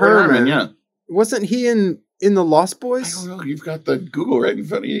Edward Herman. Yeah. Wasn't he in the Lost I Boys? don't know. You've got the Google right in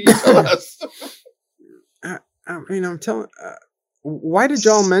front of you. You tell us. I mean, I'm telling. Why did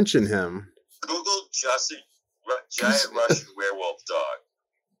y'all mention him? Google giant Russian werewolf dog.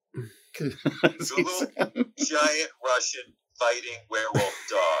 Google giant Russian fighting werewolf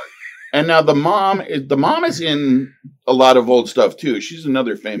dog. And now the mom is in a lot of old stuff too. She's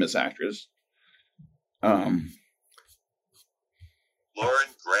another famous actress. Lauren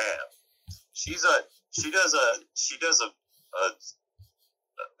Graham. She's she does a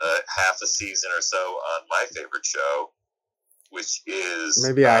half a season or so on my favorite show, which is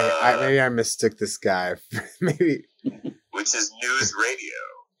maybe I mistook this guy. Maybe which is News Radio.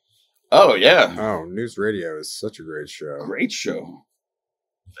 Oh yeah. Oh, News Radio is such a great show. Great show.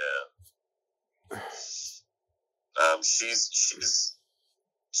 Yeah. She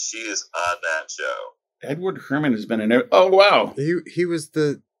is on that show. Edward Herman has been in it. Oh wow. He was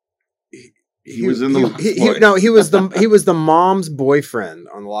the he was in the Lost Boys. No, he was the mom's boyfriend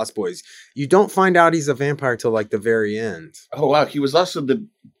on the Lost Boys. You don't find out he's a vampire till like the very end. Oh wow, he was also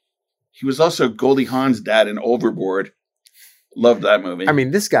Goldie Hawn's dad in Overboard. Love that movie. I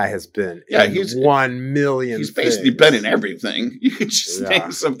mean, this guy has been he's 1 million. He's basically been in everything. You could just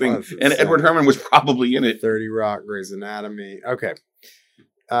name something, and Edward Herman was probably in it. 30 Rock, Grey's Anatomy. Okay.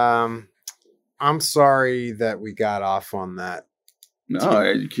 I'm sorry that we got off on that. No,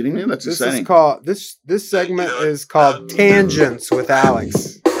 are you kidding me? That's exciting. Is called this segment is called Tangents with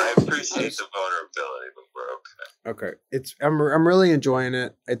Alex. I appreciate the vulnerability, but we're okay. Okay. I'm really enjoying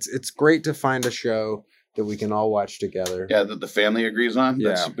it. It's great to find a show that we can all watch together. Yeah, that the family agrees on. Yeah.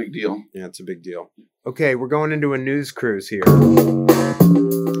 That's a big deal. Yeah, it's a big deal. Okay, we're going into a news cruise here.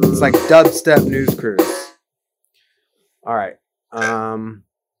 It's like dubstep news cruise. All right.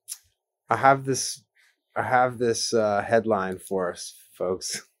 I have this headline for us,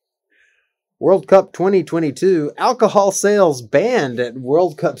 folks. World Cup 2022, alcohol sales banned at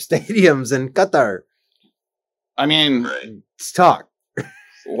World Cup stadiums in Qatar. I mean, Let's talk.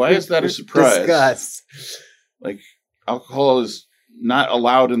 Why is that a surprise? Discuss. Like, alcohol is not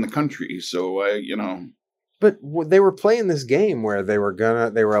allowed in the country, so But they were playing this game where they were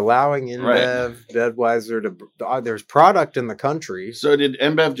allowing InBev, Budweiser to. There's product in the country. So did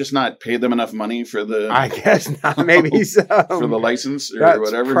InBev just not pay them enough money for the? I guess not. Maybe so. For the license or That's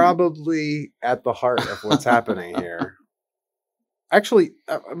whatever. Probably at the heart of what's happening here. Actually,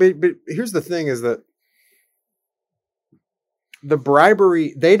 but here's the thing: is that the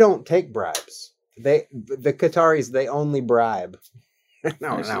bribery, they don't take bribes. The Qataris, they only bribe.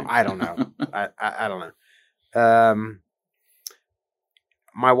 No, I don't know. I don't know.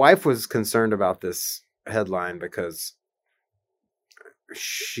 My wife was concerned about this headline because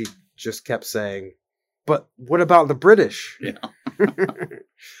she just kept saying, "But what about the British?" Yeah.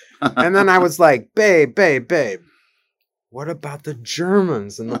 And then I was like, babe, what about the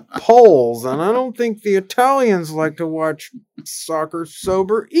Germans and the Poles? And I don't think the Italians like to watch soccer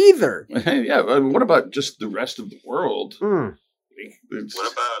sober either. Yeah, I mean, what about just the rest of the world? What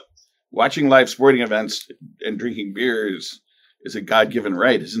about watching live sporting events and drinking beer is a God-given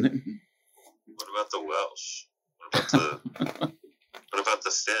right, isn't it? what about the Welsh? What about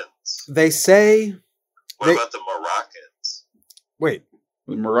the Finns? They say... What about the Moroccans? Wait.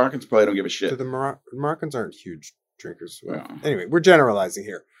 The Moroccans probably don't give a shit. The Moroccans aren't huge drinkers. Well, No. anyway, we're generalizing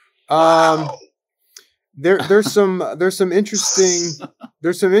here. Wow. There's some interesting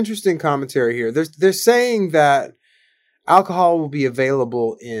commentary here. They're saying that alcohol will be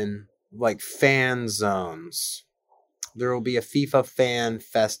available in like fan zones. There will be a FIFA fan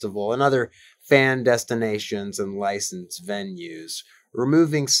festival and other fan destinations and licensed venues,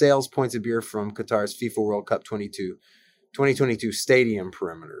 removing sales points of beer from Qatar's FIFA World Cup 2022 stadium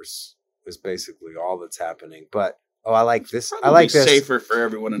perimeters is basically all that's happening. But I like this. I like this. Safer for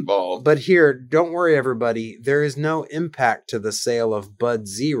everyone involved. But here, don't worry, everybody. There is no impact to the sale of Bud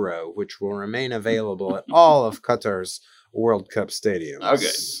Zero, which will remain available at all of Qatar's World Cup stadiums.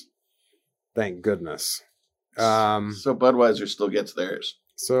 Okay. Thank goodness. So Budweiser still gets theirs.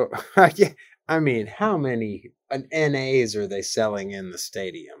 So, yeah, I mean, how many NAs are they selling in the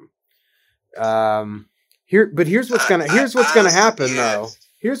stadium? Here's what's gonna happen though.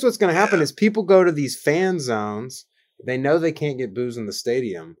 Here's what's gonna happen is people go to these fan zones. They know they can't get booze in the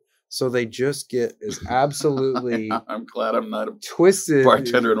stadium, so they just get as absolutely I'm glad I'm not a twisted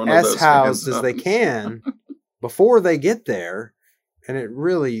bartender in one of those housed fan as they zones. can before they get there, and it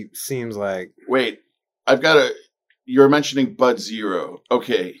really seems like Wait, you're mentioning Bud Zero.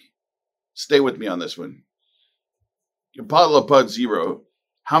 Okay, stay with me on this one. A bottle of Bud Zero,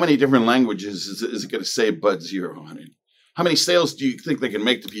 how many different languages is it going to say Bud Zero on it? How many sales do you think they can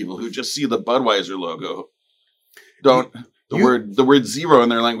make to people who just see the Budweiser logo? The word zero in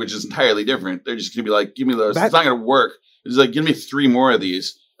their language is entirely different. They're just going to be like, give me those. It's not going to work. It's like, give me 3 more of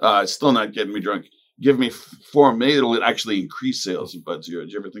these. It's still not getting me drunk. Give me 4. Maybe it'll actually increase sales of Bud Zero.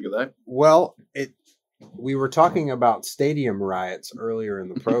 Did you ever think of that? well, we were talking about stadium riots earlier in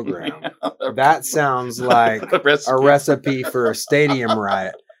the program. That sounds like a recipe for a stadium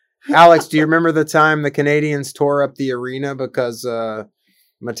riot. Alex, do you remember the time the Canadians tore up the arena because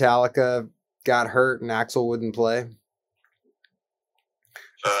Metallica got hurt and Axl wouldn't play?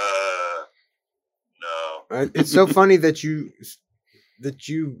 No. It's so funny that you I'm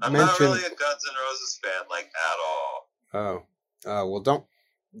mentioned. not really a Guns N' Roses fan, like, at all. Well, don't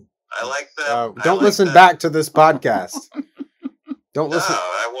I like them. don't like listen them. back to this podcast. Don't No, listen.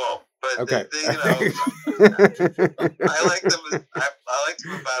 I won't. But Okay. they, I like them. I like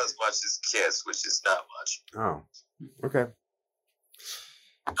them about as much as Kiss, which is not much. Oh, okay.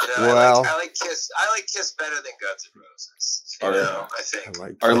 You know, Well, I like Kiss. I like Kiss better than Guns N' Roses. You All right. know, I think. I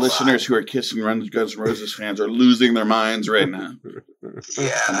like Our Kiss. listeners who are Kiss and Guns N' Roses fans are losing their minds right now.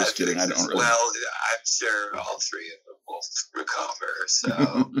 Yeah, I'm just kidding. I don't really. Well, I'm sure all three of them will recover,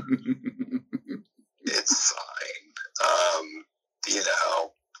 so it's fine. You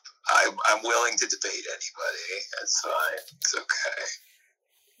know, I'm willing to debate anybody. That's fine. It's okay.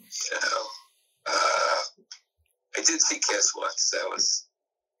 You know, I did see Kiss once. That was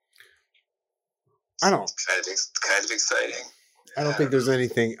kind of exciting. I don't think there's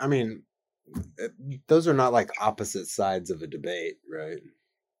anything. I mean, those are not like opposite sides of a debate, right?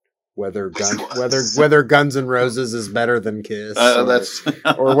 Whether Guns N' Roses is better than Kiss, That's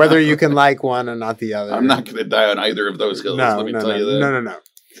or whether you can like one and not the other. I'm not going to die on either of those hills. No, let me no, tell no, you that. no. No,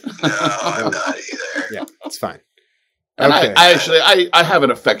 I'm not either. Yeah, it's fine. And Okay. I have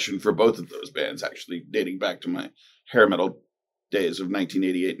an affection for both of those bands, actually, dating back to my hair metal days of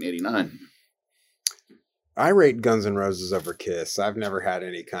 1988 and 89. I rate Guns N' Roses over Kiss. I've never had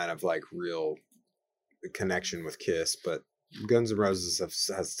any kind of like real connection with Kiss, but Guns N' Roses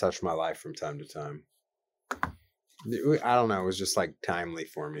has touched my life from time to time. I don't know. It was just like timely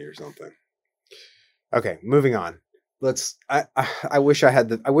for me or something. Okay, moving on. I wish I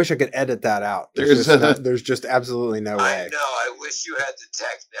had I wish I could edit that out. There's just absolutely no way. I know. I wish you had the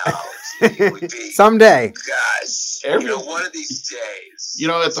technology. It would be Someday. Gosh, one of these days. You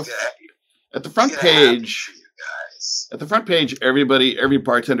know, at the front page, every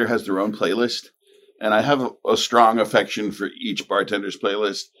bartender has their own playlist, and I have a strong affection for each bartender's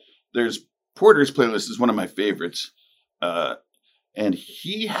playlist. There's Porter's playlist is one of my favorites, and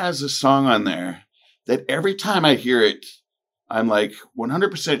he has a song on there that every time I hear it, I'm like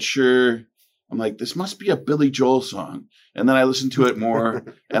 100% sure. I'm like, this must be a Billy Joel song. And then I listen to it more,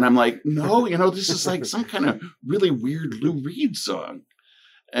 and I'm like, no, this is like some kind of really weird Lou Reed song.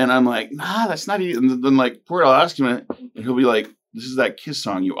 And I'm like, nah, that's not even. And then like Porter, I'll ask him, and he'll be like, this is that Kiss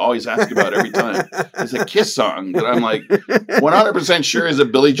song you always ask about every time. It's a Kiss song that I'm like 100% sure is a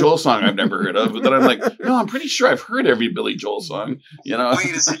Billy Joel song I've never heard of. But then I'm like, no, I'm pretty sure I've heard every Billy Joel song.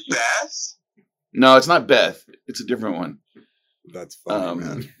 Wait, is it Beth? No, it's not Beth. It's a different one. That's funny,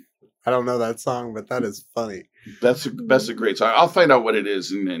 man. I don't know that song, but that is funny. That's a great song. I'll find out what it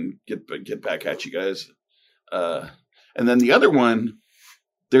is and then get back at you guys. And then the other one,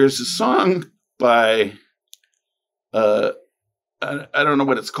 there's a song by I don't know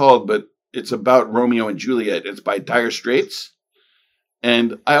what it's called, but it's about Romeo and Juliet. It's by Dire Straits,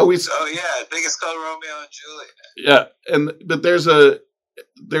 and I always I think it's called Romeo and Juliet. Yeah, but there's a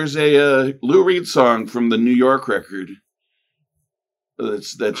Lou Reed song from the New York record.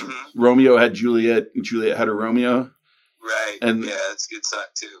 That's Romeo had Juliet and Juliet had a Romeo. Right. And yeah, it's a good song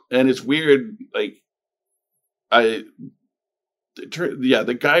too. And it's weird, like the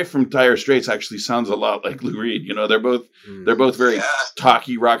guy from Dire Straits actually sounds a lot like Lou Reed. They're both very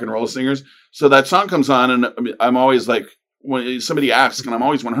talky rock and roll singers. So that song comes on, and I'm always like, when somebody asks, and I'm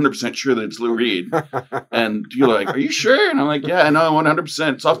always 100% sure that it's Lou Reed. And you're like, are you sure? And I'm like, yeah, I know,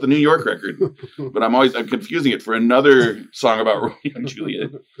 100%. It's off the New York record. But I'm confusing it for another song about Romeo and Juliet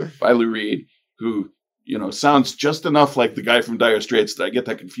by Lou Reed, who, sounds just enough like the guy from Dire Straits that I get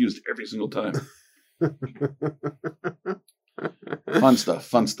that confused every single time. Fun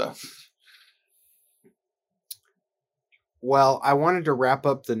stuff. Well, I wanted to wrap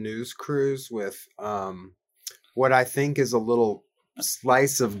up the news cruise with what I think is a little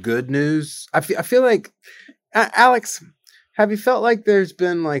slice of good news. I feel like, Alex, have you felt like there's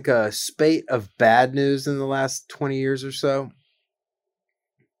been like a spate of bad news in the last 20 years or so?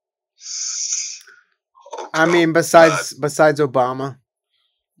 I mean, besides Obama.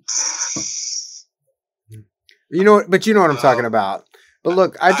 You know what I'm talking about. But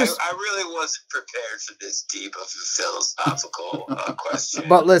look, I really wasn't prepared for this deep of a philosophical question.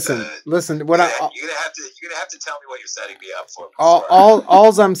 But listen. What you're gonna have to tell me what you're setting me up for.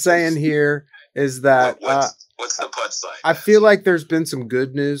 All I'm saying here is that what's the punchline? I feel like there's been some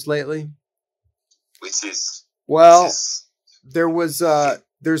good news lately. There's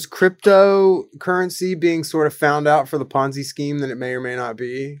cryptocurrency being sort of found out for the Ponzi scheme that it may or may not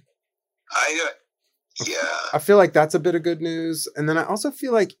be. Yeah. I feel like that's a bit of good news. And then I also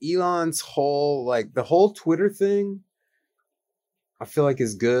feel like Elon's whole, like the whole Twitter thing, I feel like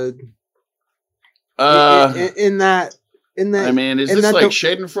is good. In that, I mean, is this like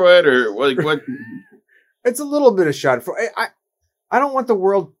Schadenfreude or like what? It's a little bit of Schadenfreude. I don't want the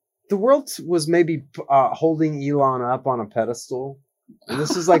world. The world was maybe holding Elon up on a pedestal, and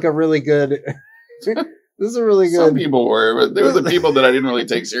this is like a really good. This is a really good. Some people were, but there were the people that I didn't really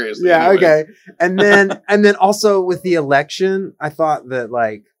take seriously. Yeah, anyway. okay. And then also with the election, I thought that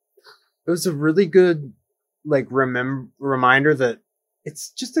like it was a really good like reminder that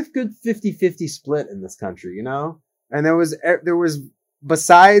it's just a good 50-50 split in this country, you know? And there was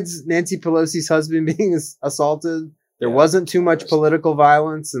besides Nancy Pelosi's husband being assaulted, there wasn't too much political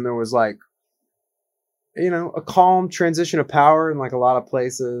violence, and there was like, you know, a calm transition of power in like a lot of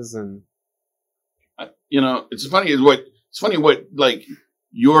places. And you know, it's funny what like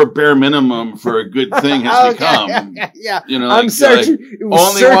your bare minimum for a good thing has become. Yeah, you know, I'm searching.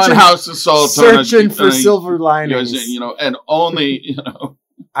 Only one house assault. Searching for silver linings. You know, and only, you know.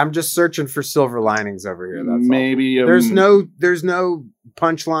 I'm just searching for silver linings over here. That's maybe all. There's no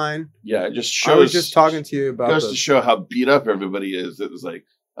punchline. Yeah, it just shows. I was just talking to you about. Goes to show how beat up everybody is. It was like,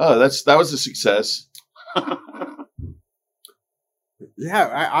 oh, that was a success. Yeah,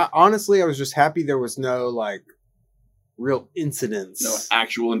 I honestly, I was just happy there was no like real incidents, no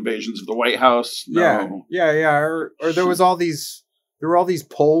actual invasions of the White House. No. Yeah. Or there were all these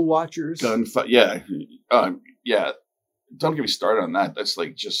poll watchers. Gunfight. Yeah. Don't get me started on that. That's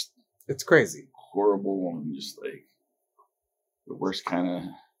like just. It's crazy. Horrible and just like the worst kind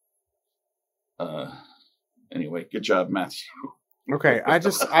of. Anyway, good job, Matthew. Okay, I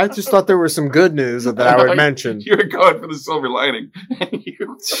just thought there was some good news that I would mention. You were going for the silver lining.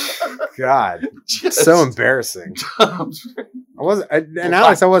 God, so embarrassing. I wasn't, and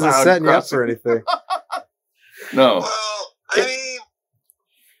Alex, I wasn't setting you up for anything. No. Well, I mean,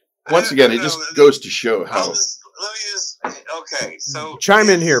 once again, it just goes to show how. Let me just. Okay, so chime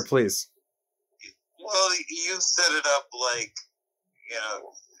in here, please. Well, you set it up like,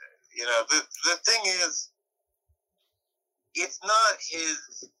 you know. The thing is. It's not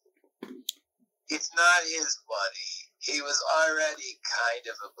his money. He was already kind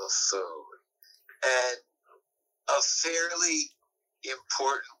of a buffoon. And a fairly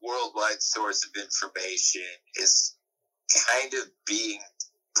important worldwide source of information is kind of being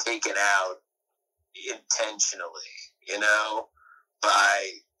taken out intentionally, you know,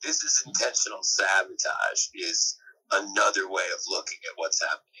 this is intentional sabotage is another way of looking at what's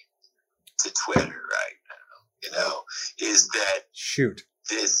happening to Twitter right now. You know, is that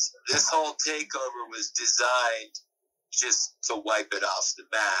this whole takeover was designed just to wipe it off the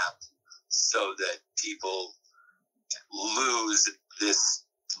map so that people lose this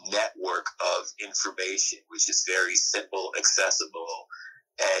network of information, which is very simple, accessible,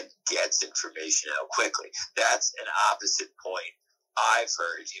 and gets information out quickly. That's an opposite point I've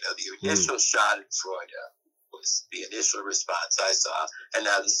heard. You know, the initial shot in Florida was the initial response I saw, and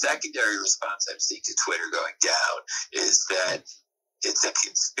now the secondary response I'm seeing to Twitter going down is that it's a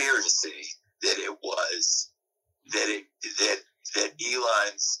conspiracy, that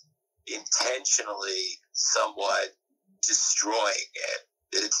Elon's intentionally somewhat destroying it,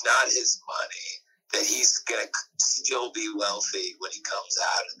 that it's not his money, that he's gonna still be wealthy when he comes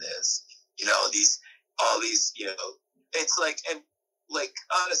out of this. You know, all these, you know, it's like, and like,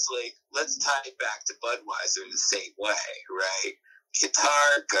 honestly, let's tie it back to Budweiser the same way, right?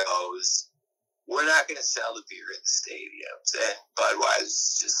 Qatar goes, we're not going to sell the beer in the stadiums. And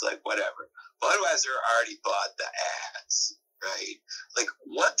Budweiser's just like, whatever. Budweiser already bought the ads, right? Like,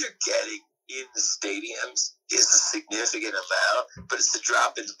 what they're getting in the stadiums is a significant amount, but it's a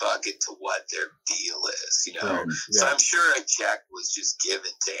drop in the bucket to what their deal is, you know? Right. Yeah. So I'm sure a check was just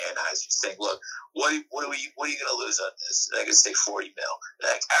given to Anheuser saying, look, what are you going to lose on this? And they're going to say 40 mil. And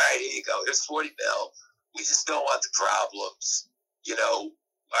they're like, all right, here you go. Here's 40 mil. We just don't want the problems. You know,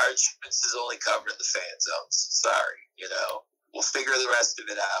 our insurance is only covering the fan zones. Sorry, you know. We'll figure the rest of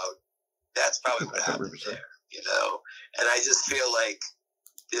it out. That's probably what happened there, you know? And I just feel like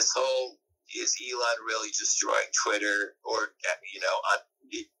this whole, is Elon really destroying Twitter, or, you know,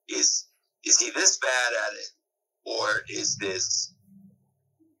 is he this bad at it, or is this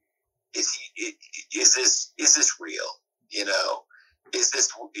real? You know, is this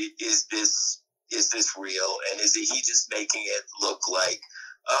real? And is he just making it look like,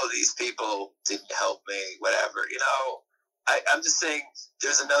 oh, these people didn't help me, whatever? You know, I'm just saying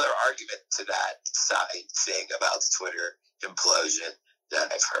there's another argument to that side thing about the Twitter implosion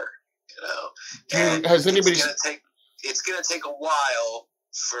that I've heard. You know, and has anybody? It's going to take a while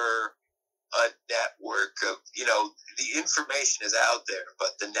for a network of, the information is out there,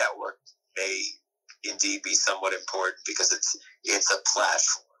 but the network may indeed be somewhat important because it's a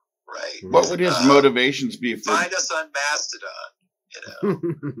platform, right? What would his motivations be? Find us on Mastodon,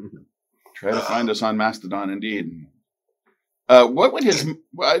 Try to find us on Mastodon, indeed. What would his?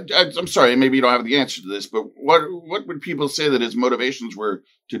 I'm sorry, maybe you don't have the answer to this, but what would people say that his motivations were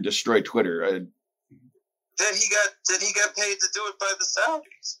to destroy Twitter? Then he got paid to do it by the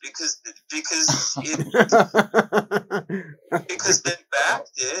Saudis because they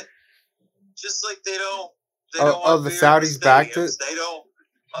backed it, just like they don't. The Saudis backed it. They don't.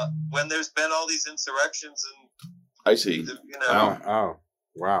 When there's been all these insurrections and I see.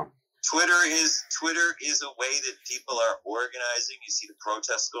 Wow. Twitter is a way that people are organizing. You see the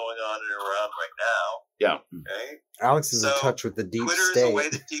protests going on and around right now. Yeah. Right? Alex is in touch with the deep Twitter state. is a way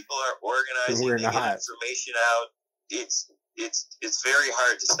that people are organizing. We're to not. get information out. It's very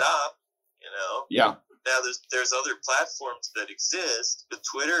hard to stop. Yeah. Now there's other platforms that exist, but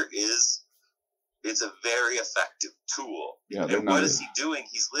Twitter it's a very effective tool. Yeah. And what is he doing?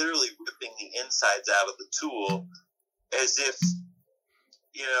 He's literally ripping the insides out of the tool, as if.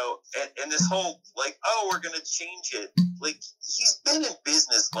 And this whole, we're going to change it. He's been in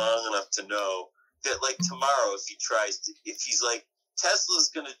business long enough to know that, tomorrow, if he's like, Tesla's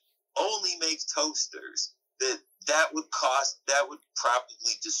going to only make toasters, that would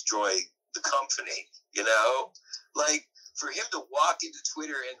probably destroy the company, for him to walk into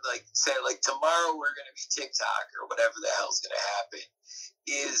Twitter and, say, tomorrow we're going to be TikTok or whatever the hell's going to happen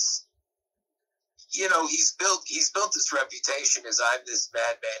is... he's built this reputation as I'm this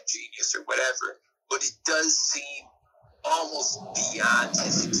madman genius or whatever, but it does seem almost beyond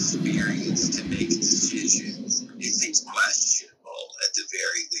his experience to make decisions. It seems questionable at the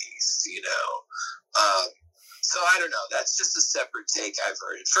very least, So I don't know. That's just a separate take I've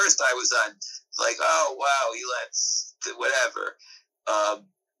heard. At first I was on oh wow, Elon's whatever.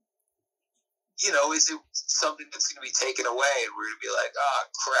 Is it something that's going to be taken away and we're going to be like, oh,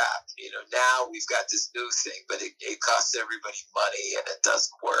 crap, now we've got this new thing, but it costs everybody money and it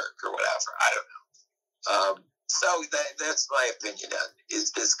doesn't work or whatever. I don't know. So that's my opinion on,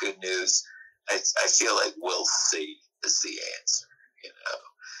 is this good news? I feel like we'll see is the answer,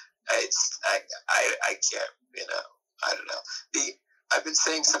 I can't, I don't know. I've been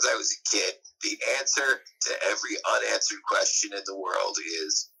saying since I was a kid, the answer to every unanswered question in the world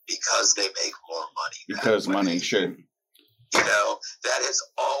is, because they make more money. Because money, sure. That is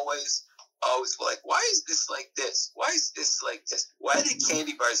always why is this like this? Why is this like this? Why are the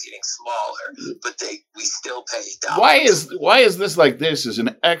candy bars getting smaller, but we still pay $1? Why is this like this is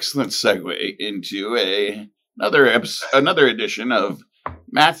an excellent segue into another edition of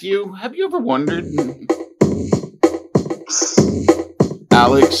Matthew. Have you ever wondered,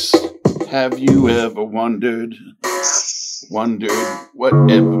 Alex? Have you ever wondered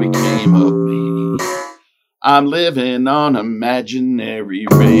whatever became of me? I'm living on imaginary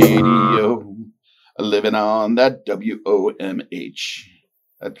radio, living on that WOMH.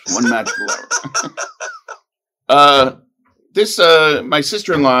 That's one magical hour. My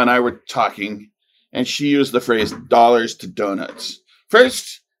sister-in-law and I were talking, and she used the phrase "dollars to donuts."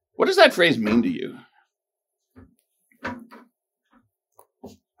 First, what does that phrase mean to you?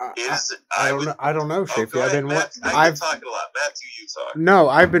 I don't know, Shafee. I've been talking a lot. Matthew, you talk. No,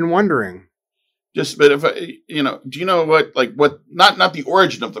 I've been wondering. But if do you know what not the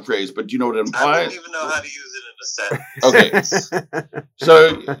origin of the phrase, but do you know what it implies? I don't even know how to use it in a sentence. Okay,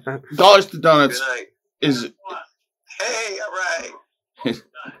 so dollars to donuts is. Hey, all right.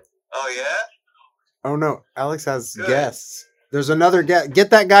 Oh yeah. Oh no, Alex has guests. There's another guest. Get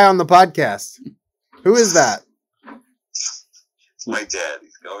that guy on the podcast. Who is that? It's my dad.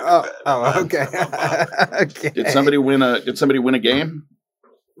 He's going to bed. Oh, okay. Okay. Did somebody win a game?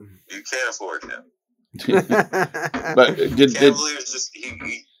 You can't afford him. But Cavaliers just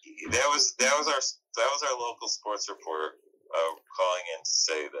that was our local sports reporter calling in to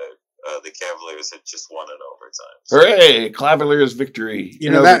say that the Cavaliers had just won in overtime. So. Hooray! Cavaliers victory.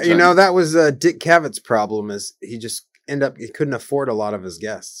 That was Dick Cavett problem. Is he just he couldn't afford a lot of his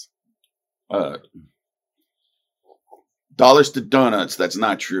guests. Dollars to donuts. That's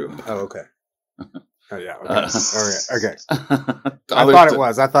not true. Oh, okay. Oh yeah. Okay. Okay.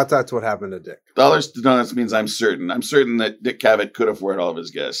 I thought that's what happened to Dick. Dollars to donuts means I'm certain. I'm certain that Dick Cavett could afford all of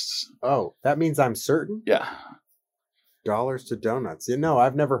his guests. Oh, that means I'm certain? Yeah. Dollars to donuts.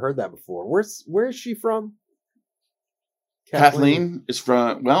 I've never heard that before. Where is she from? Kathleen is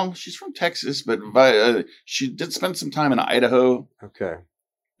from. Well, she's from Texas, but she did spend some time in Idaho. Okay.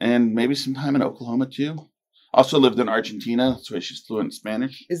 And maybe some time in Oklahoma too. Also lived in Argentina. That's why she's fluent in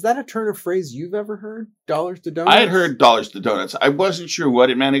Spanish. Is that a turn of phrase you've ever heard? Dollars to donuts? I had heard dollars to donuts. I wasn't sure what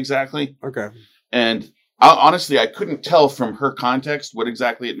it meant exactly. Okay. And honestly, I couldn't tell from her context what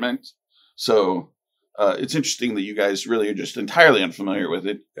exactly it meant. So it's interesting that you guys really are just entirely unfamiliar with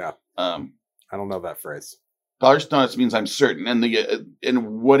it. Yeah. I don't know that phrase. Dollars to donuts means I'm certain, and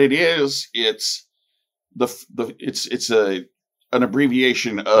and what it is, it's an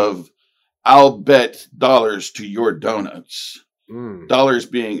abbreviation of I'll bet dollars to your donuts. Donuts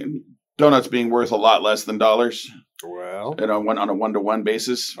being worth a lot less than dollars. Well, and on a 1-to-1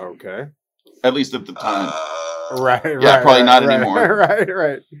 basis. Okay. At least at the time. Right. Yeah, probably not anymore.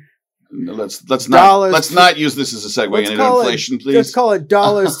 Right. Let's not use this as a segue into inflation, please. Just call it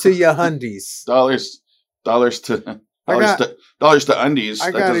dollars to your hundies. Dollars to undies.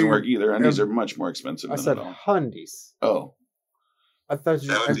 That doesn't work either. Undies are much more expensive. I said hundies. Oh. I thought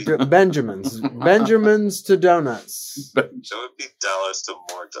you Benjamins to donuts. So it would be dollars to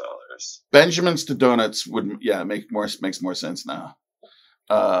more dollars. Benjamins to donuts makes more sense now.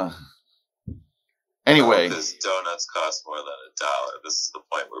 Anyway, because donuts cost more than $1. This is the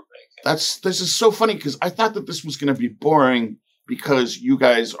point we're making. This is so funny because I thought that this was going to be boring because you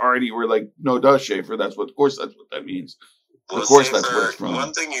guys already were like, no, duh, Schaefer. Of course, that's what that means. Well, of course, Schaefer, that's what it's from.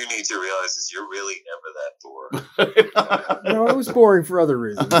 One thing you need to realize is you're really never that bored. No, it was boring for other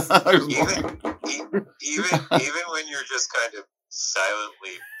reasons. even when you're just kind of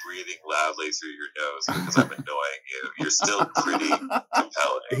silently breathing loudly through your nose because I'm annoying you, you're still pretty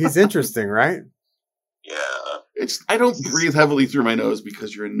compelling. He's interesting, right? Yeah. I don't breathe heavily through my nose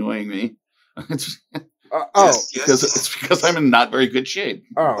because you're annoying me. It's because I'm in not very good shape.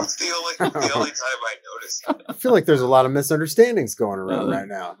 Oh, it's the only time I noticed. I feel like there's a lot of misunderstandings going around right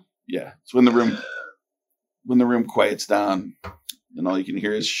now. Yeah, it's when the room quiets down, and all you can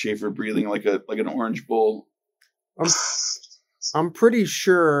hear is Schaefer breathing like an orange bull. I'm pretty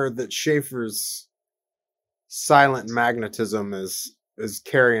sure that Schaefer's silent magnetism is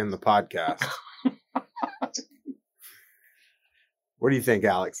carrying the podcast. What do you think,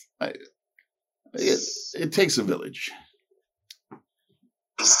 Alex? It takes a village,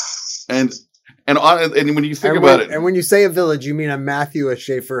 and when you think about it, and when you say a village, you mean a Matthew, a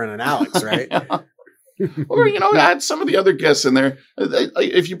Schaefer, and an Alex, right? Or add some of the other guests in there.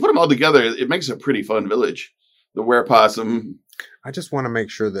 If you put them all together, it makes a pretty fun village. The Werepossum. I just want to make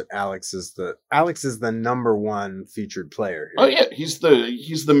sure that Alex is the number one featured player here. Oh yeah, he's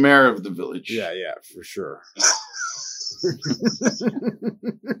the mayor of the village. Yeah, for sure.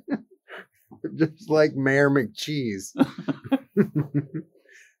 Just like Mayor McCheese.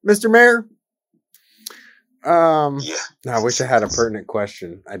 Mr. Mayor. I wish I had a pertinent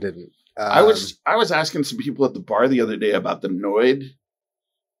question. I didn't. I was asking some people at the bar the other day about the Noid.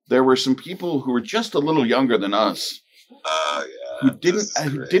 There were some people who were just a little younger than us. Who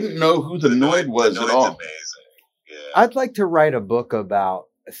didn't know who the Noid was at all. Amazing. Yeah. I'd like to write a book about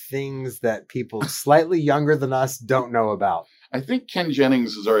things that people slightly younger than us don't know about. I think Ken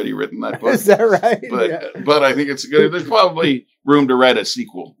Jennings has already written that book. Is that right? But I think it's good. There's probably room to write a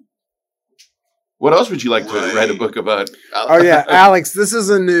sequel. What else would you like to write a book about? Oh yeah, Alex, this is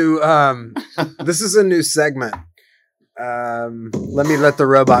a new segment. Let me let the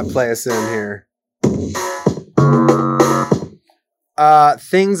robot play us in here.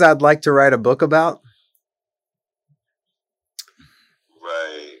 Things I'd like to write a book about.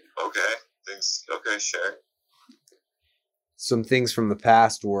 Right. Okay. Things. Okay. Sure. Some things from the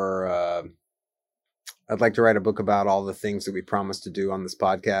past were, I'd like to write a book about all the things that we promised to do on this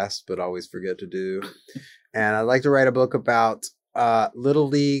podcast, but always forget to do. And I'd like to write a book about Little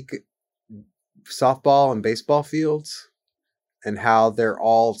League softball and baseball fields and how they're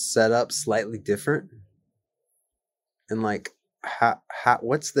all set up slightly different. And like, how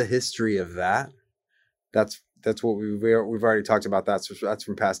what's the history of that? That's what we've already talked about. That's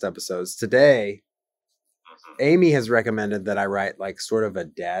from past episodes. Today, Amy has recommended that I write like sort of a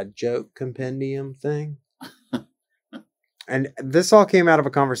dad joke compendium thing. And this all came out of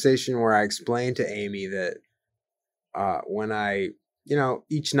a conversation where I explained to Amy that when I,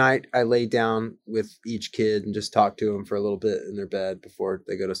 each night I lay down with each kid and just talk to them for a little bit in their bed before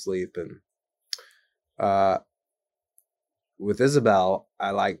they go to sleep. And with Isabel,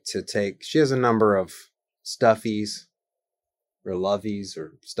 I like to she has a number of stuffies or loveys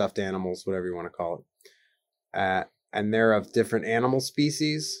or stuffed animals, whatever you want to call it. And they're of different animal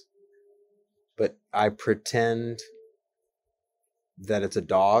species, but I pretend that it's a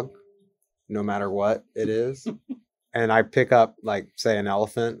dog, no matter what it is. And I pick up, like, say, an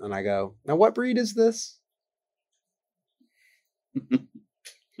elephant, and I go, now what breed is this?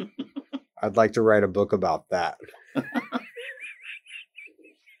 I'd like to write a book about that.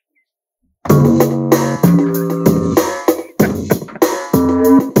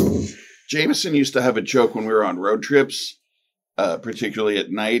 Jameson used to have a joke when we were on road trips, particularly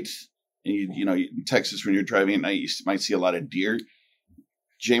at night. And you know, in Texas, when you're driving at night, you might see a lot of deer.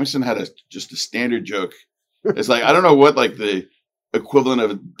 Jameson had just a standard joke. It's like, I don't know what like the equivalent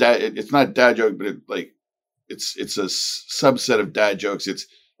of a dad. It's not a dad joke, but it's a subset of dad jokes. It's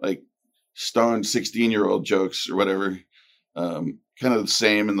like stoned 16-year-old jokes or whatever. Kind of the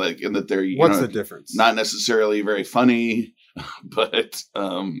same, and like in that they're what's the difference? Not necessarily very funny, but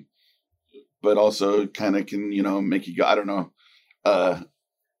also kind of can make you go. I don't know.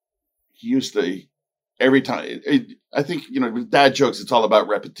 He used to every time. I think with dad jokes, it's all about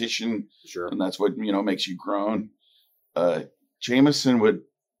repetition. Sure, and that's what makes you groan. Jameson would,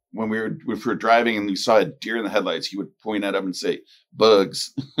 when we were driving and we saw a deer in the headlights, he would point at him and say,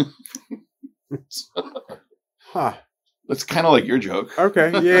 "Bugs." Huh. That's kind of like your joke.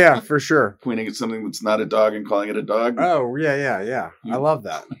 Okay, yeah, for sure. Pointing at something that's not a dog and calling it a dog. Oh, yeah. I love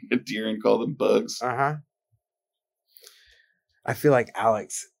that. A deer and call them bugs. Uh-huh. I feel like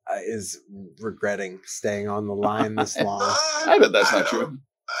Alex is regretting staying on the line this long. I bet that's not true.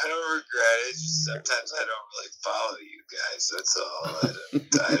 I don't regret it. Just sometimes I don't really follow you guys. That's all.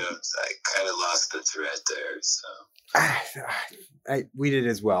 I kind of lost the thread there. So we did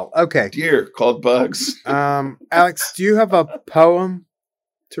as well. Okay. Deer called bugs. Alex, do you have a poem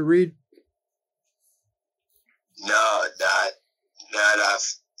to read? No, not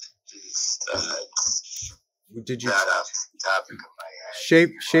off. Did you? Not off the topic of my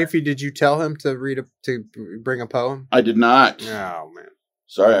head. Shafee, did you tell him to bring a poem? I did not. Oh man.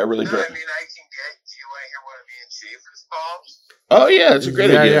 Sorry, I really No, did. I mean, I can get. Do you want to hear one of me and Schaefer's poems? Oh yeah, it's a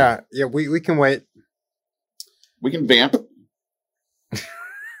great idea. Yeah. We can wait. We can vamp.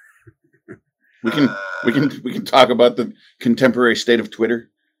 we can talk about the contemporary state of Twitter.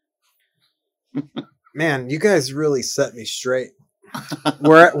 Man, you guys really set me straight.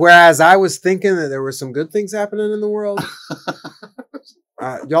 Whereas I was thinking that there were some good things happening in the world,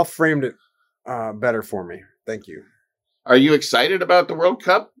 y'all framed it better for me. Thank you. Are you excited about the World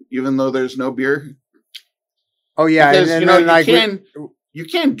Cup, even though there's no beer? Oh yeah, because you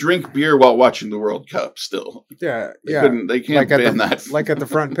can't drink beer while watching the World Cup. Still, yeah, they can't ban that. Like at the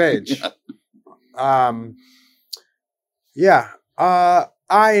front page. Yeah.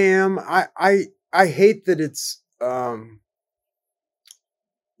 I am. I hate that it's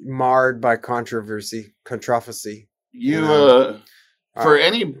marred by controversy. For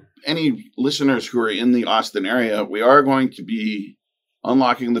any listeners who are in the Austin area, we are going to be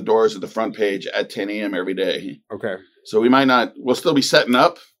unlocking the doors of the front page at 10 a.m. every day. Okay. So we'll still be setting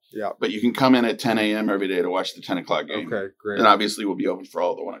up. Yeah. But you can come in at 10 a.m. every day to watch the 10 o'clock game. Okay, great. And obviously we'll be open for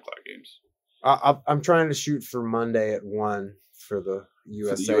all the 1 o'clock games. I'm trying to shoot for Monday at 1 for the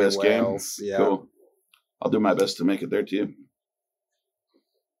USA US Wales. Game. Yeah. Cool. I'll do my best to make it there too.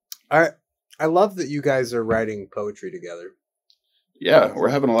 I love that you guys are writing poetry together. Yeah, we're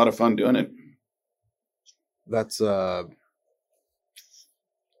having a lot of fun doing it. That's I'm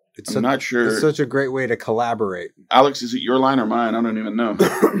not sure. It's such a great way to collaborate. Alex, is it your line or mine? I don't even know. Oh,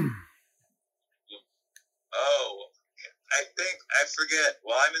 I forget.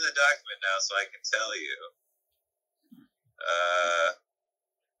 Well, I'm in the document now, so I can tell you.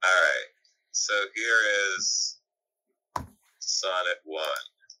 All right. So here is Sonnet 1.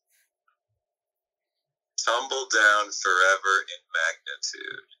 Tumble down forever in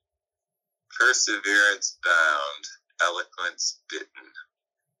magnitude, perseverance bound, eloquence bitten,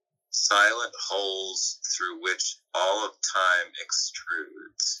 silent holes through which all of time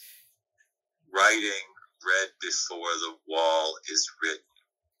extrudes, writing read before the wall is written.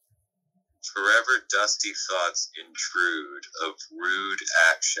 Forever dusty thoughts intrude of rude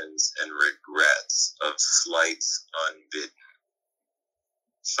actions and regrets of slights unbidden.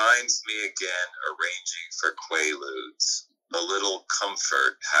 Finds me again arranging for quaaludes, a little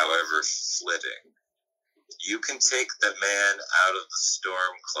comfort, however flitting. You can take the man out of the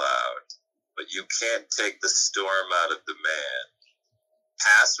storm cloud, but you can't take the storm out of the man.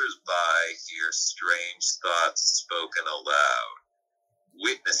 Passers-by hear strange thoughts spoken aloud.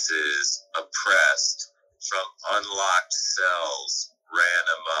 Witnesses, oppressed from unlocked cells, ran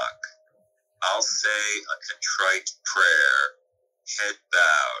amok. I'll say a contrite prayer, head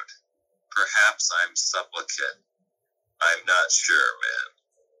bowed. Perhaps I'm supplicant. I'm not sure,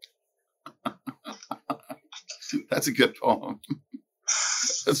 man. That's a good poem.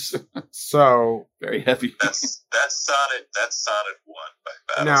 So very heavy. That's Sonnet 1 by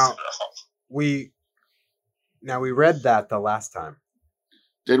Battle now Snell. we read that the last time.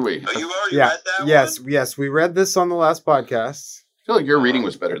 Did we? Oh, you already Yeah. read that Yes, one? yes. We read this on the last podcast. I feel like your reading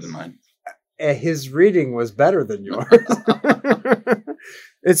was better than mine. His reading was better than yours.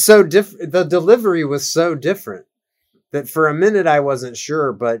 It's so different. The delivery was so different that for a minute I wasn't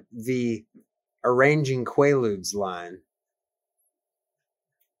sure, but the arranging Quaaludes line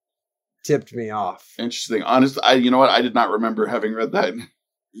tipped me off. Interesting. Honestly, you know what? I did not remember having read that.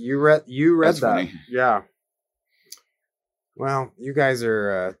 You read That's that. funny. Yeah. Well, you guys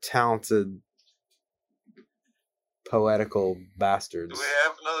are talented poetical bastards. Do we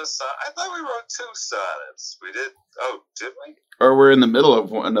have another sonnet? I thought we wrote 2 sonnets. We did. Oh, did we? Or we're in the middle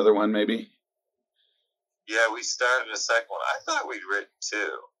of another one, maybe. Yeah, we started a second one. I thought we'd written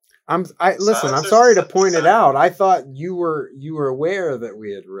 2. Listen. I'm sorry to point it out. I thought you were aware that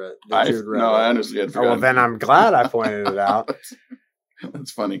we had read. That you had read No, it. I honestly had Oh, forgotten. well, then I'm glad I pointed it out.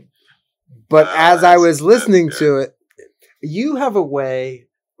 That's funny. But as I was that's listening good. to it, you have a way.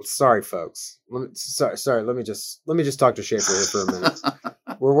 Sorry, folks. Sorry. Let me just talk to Schaefer here for a minute.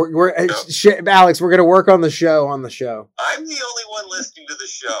 Alex, we're gonna work on the show. I'm the only one listening to the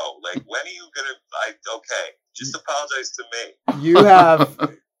show. Like, when are you gonna? Okay, just apologize to me.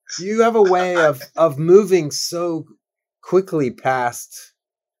 You have a way of moving so quickly past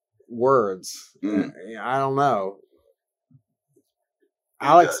words. Mm. I don't know. Who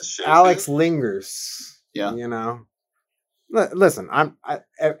does, Schaefer? Alex lingers. Yeah. You know. Listen,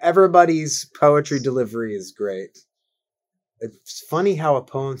 everybody's poetry delivery is great. It's funny how a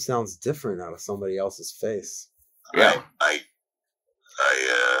poem sounds different out of somebody else's face. Yeah. I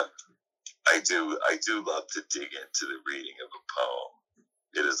do love to dig into the reading of a poem.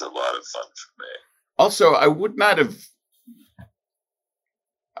 It is a lot of fun for me. Also, I would not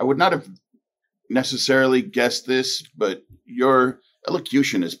have necessarily guessed this, but your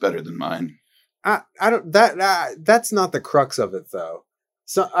elocution is better than mine. I don't that's not the crux of it though.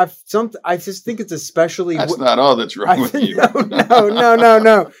 So I just think it's especially That's not all that's wrong with you. No.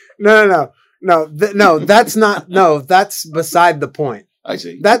 That's not. No, that's beside the point. I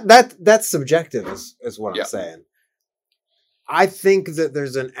see. That's subjective, is what Yeah. I'm saying. I think that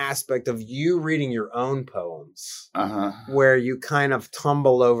there's an aspect of you reading your own poems where you kind of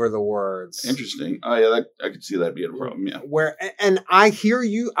tumble over the words. Interesting. Oh yeah, I could see that being a problem. Yeah. And I hear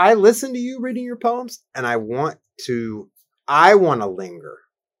you. I listen to you reading your poems, and I want to linger.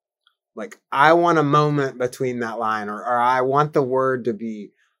 Like I want a moment between that line, or I want the word to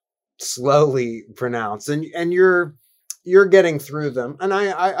be slowly pronounced, and you're getting through them, and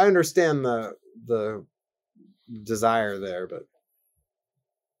I understand the desire there, but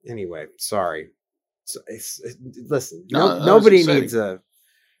anyway, sorry. Listen, nobody needs a.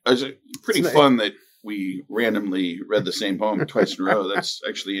 It was pretty fun that we randomly read the same poem twice in a row. That's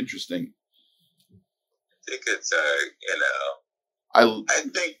actually interesting. I think it's I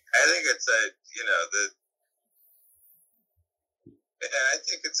think it's I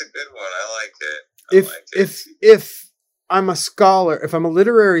think it's a good one. I like it. If I'm a scholar, if I'm a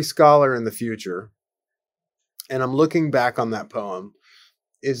literary scholar in the future, and I'm looking back on that poem,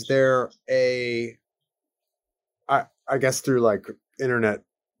 is there I guess through like internet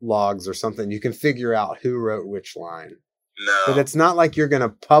logs or something, you can figure out who wrote which line? No. But it's not like you're going to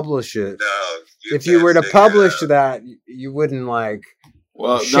publish it. No. If you were to publish that, you wouldn't like.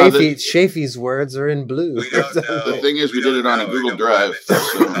 Well, Shafee's words are in blue. We don't know. The thing is, we did it on a Google Drive.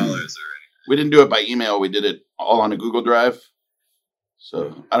 We didn't do it by email. We did it all on a Google Drive.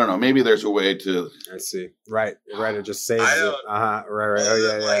 So I don't know. Maybe there's a way to. I see. Right. It just saves it. Right.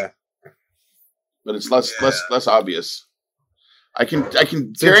 Oh yeah. But it's less obvious. I can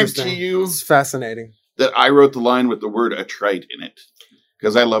guarantee you it's fascinating that I wrote the line with the word "attrite" in it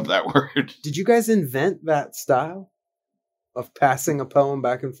because I love that word. Did you guys invent that style of passing a poem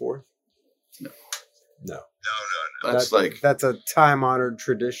back and forth? No. That's a time-honored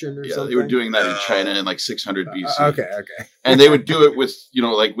tradition or something. They were doing that in China in like 600 BC. Okay. And they would do it with,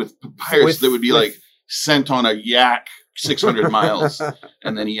 with papyrus that would be like sent on a yak 600 miles.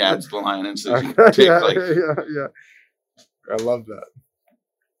 And then he adds the line and says, yeah. I love that.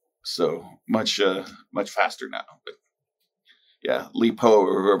 So much faster now. But yeah, Li Po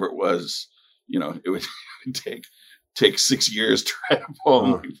or whoever it was, it would take 6 years to write a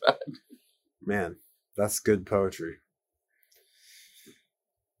poem like that. Man, that's good poetry.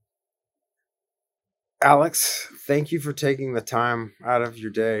 Alex, thank you for taking the time out of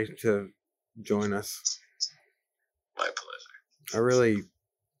your day to join us. My pleasure.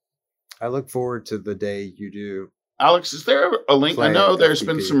 I look forward to the day you do. Alex, is there a link? I know there's FTP.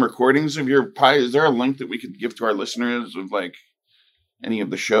 been some recordings of your pie. Is there a link that we could give to our listeners of like any of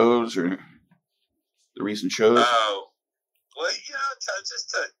the shows or the recent shows? Oh, well,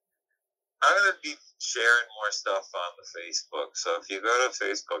 I'm going to be sharing more stuff on the Facebook. So if you go to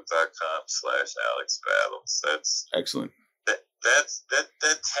facebook.com/AlexBattles, that's Excellent. that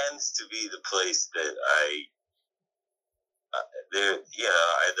tends to be the place that I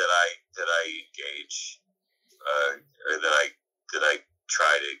engage, or that I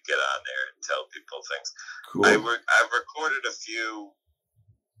try to get on there and tell people things. Cool. I've recorded a few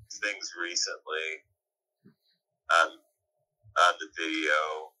things recently on the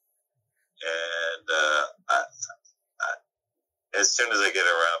video, and as soon as I get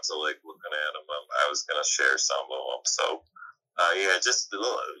around to like looking at them, I was gonna share some of them. So just go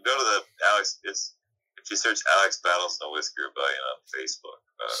to the Alex. If you search Alex Battles No Whiskey Rebellion on Facebook,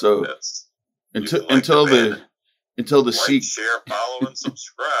 that's until the share, follow, and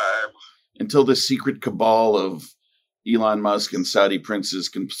subscribe. Until the secret cabal of Elon Musk and Saudi princes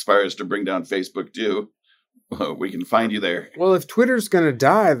conspires to bring down Facebook too, we can find you there. Well, if Twitter's going to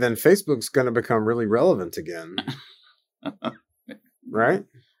die, then Facebook's going to become really relevant again, right?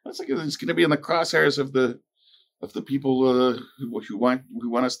 It's like it's going to be in the crosshairs of the people who want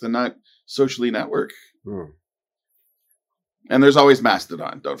us to not socially network. And there's always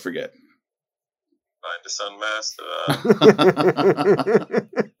Mastodon. Don't forget. Find us on Mastodon.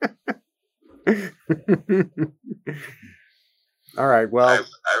 All right. Well, I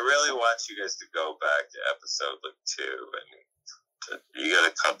really want you guys to go back to episode 2, and you got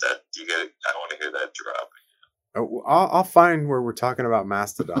to cut that. I want to hear that drop. I'll find where we're talking about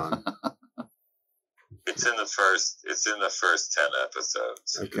Mastodon. It's in the first 10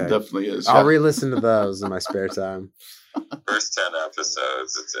 episodes. Okay. It definitely is. I'll re-listen to those in my spare time. First 10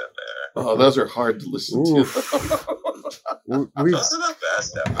 episodes, it's in there. Oh, those are hard to listen to. Those are the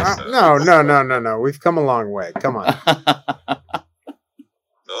best episodes. No. We've come a long way. Come on.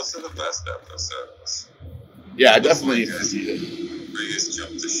 Those are the best episodes. Yeah, definitely. Biggest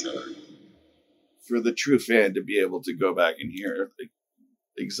jump the shark. For the true fan to be able to go back and hear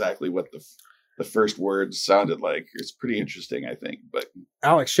exactly what the first words sounded like, it's pretty interesting, I think. But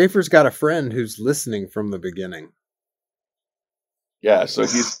Alex Schaefer's got a friend who's listening from the beginning. Yeah, so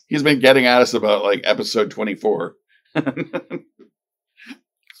he's been getting at us about like episode 24. It's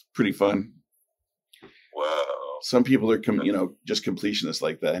pretty fun. Wow. Some people are just completionists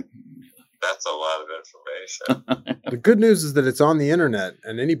like that. That's a lot of information. The good news is that it's on the internet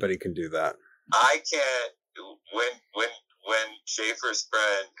and anybody can do that. I can't when Schaefer's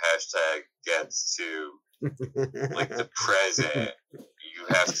friend hashtag gets to like the present,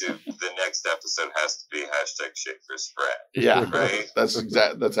 the next episode has to be hashtag Schaefer's friend. Yeah, right. That's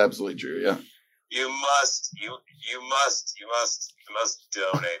absolutely true. Yeah. You must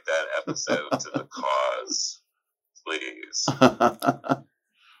donate that episode to the cause, please.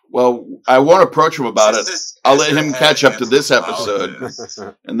 Well, I won't approach him about it. I'll let him catch up to this episode.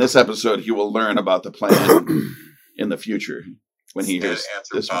 In this episode, he will learn about the plan in the future when he hears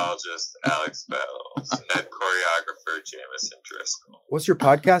this one. Anthropologist Alex Battles and choreographer Jameson Driscoll. What's your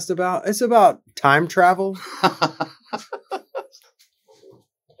podcast about? It's about time travel.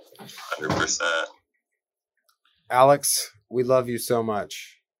 100%. Alex, we love you so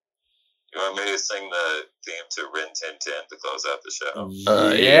much. You want me to sing the theme to Rin Tin Tin to close out the show?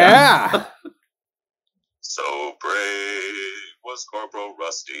 Yeah. So brave was Corporal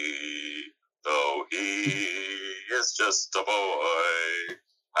Rusty, though he is just a boy.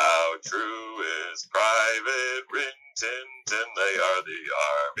 How true is Private Rin Tin Tin? They are the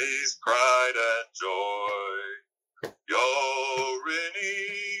Army's pride and joy. Yo,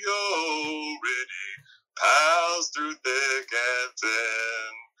 Rinny, pals through thick and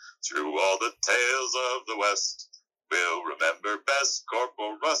thin. Through all the tales of the West, we'll remember best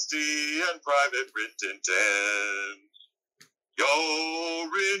Corporal Rusty and Private Rin Tin Tin. Yo,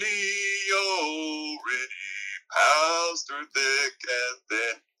 Rinny, pals through thick and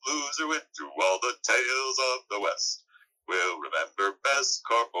thin. Loser went through all the tales of the West. We'll remember best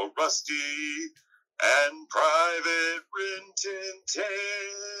Corporal Rusty and Private Rin Tin Tin.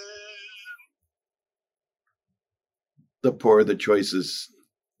 The poorer the choices,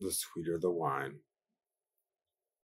 the sweeter the wine.